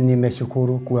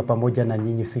 nimeshukuru kuwa pamoja na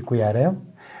nyinyi siku ya leo,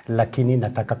 lakini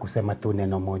nataka kusema tu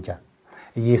neno moja.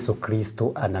 Yesu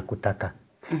Kristo anakutaka.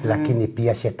 Lakini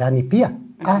pia shetani pia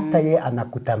hata yeye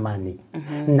anakutamani,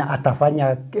 na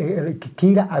atafanya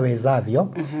kila awezavyo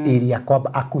ili ya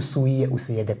kwamba akusuie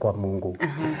usiende kwa Mungu.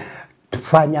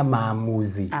 Fanya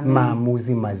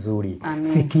maamuzi mazuri.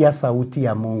 Sikia sauti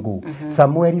ya Mungu.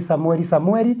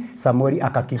 Samueli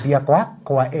akakimbia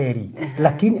kwa Eli,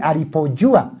 lakini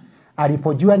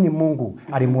alipojua ni Mungu,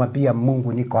 alimwambia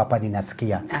Mungu, niko hapa,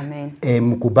 ninasikia.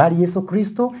 Mkubali Yesu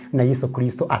Kristo na Yesu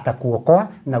Kristo atakuokoa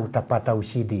na utapata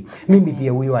ushindi. Mimi ndiye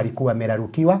huyo alikuwa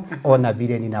amerarukiwa. Ona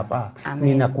vile ninavaa,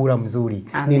 ninakula mzuri,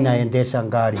 ninaendesha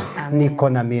gari, niko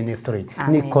na ministry,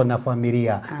 niko na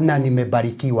familia na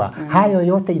nimebarikiwa. Hayo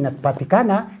yote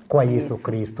inapatikana kwa Yesu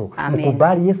Kristo.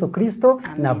 Mkubali Yesu Kristo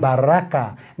na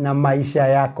baraka na maisha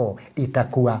yako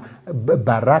itakuwa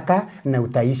baraka, na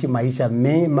utaishi maisha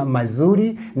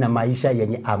mazuri na maisha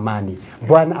yenye amani.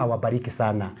 Bwana awabariki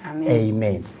sana.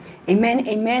 Amen.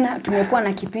 Tumekuwa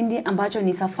na kipindi ambacho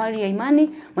ni safari ya imani.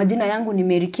 Majina yangu ni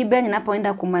Mary Kibe.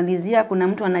 Ninapoenda kumalizia, kuna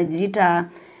mtu anajiita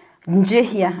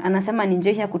Njehia, anasema ni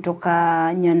Njehia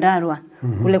kutoka Nyandarua.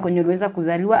 Kule kwenye uliweza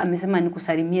kuzaliwa, amesema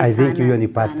nikusalimie sana. I think hiyo ni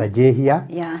Pastor Njehia.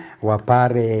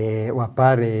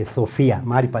 Wapare Sofia,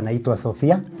 mahali panaitwa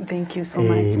Sofia. Thank you so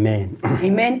much.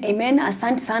 Amen.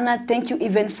 Asante sana. Thank you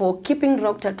even for keeping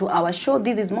rocked to our show.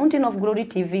 This is Mountain of Glory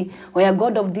TV, where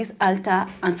God of this altar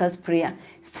answers prayer.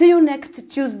 See you next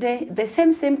Tuesday, the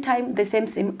same time, the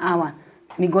same hour.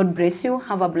 May God bless you.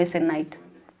 Have a blessed night.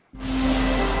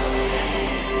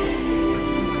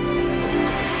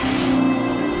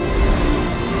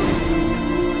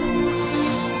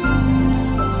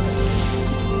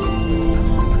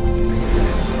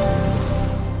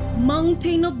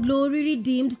 Mountain of Glory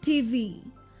Redeemed TV.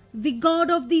 The God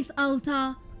of this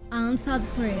altar answered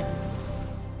prayer.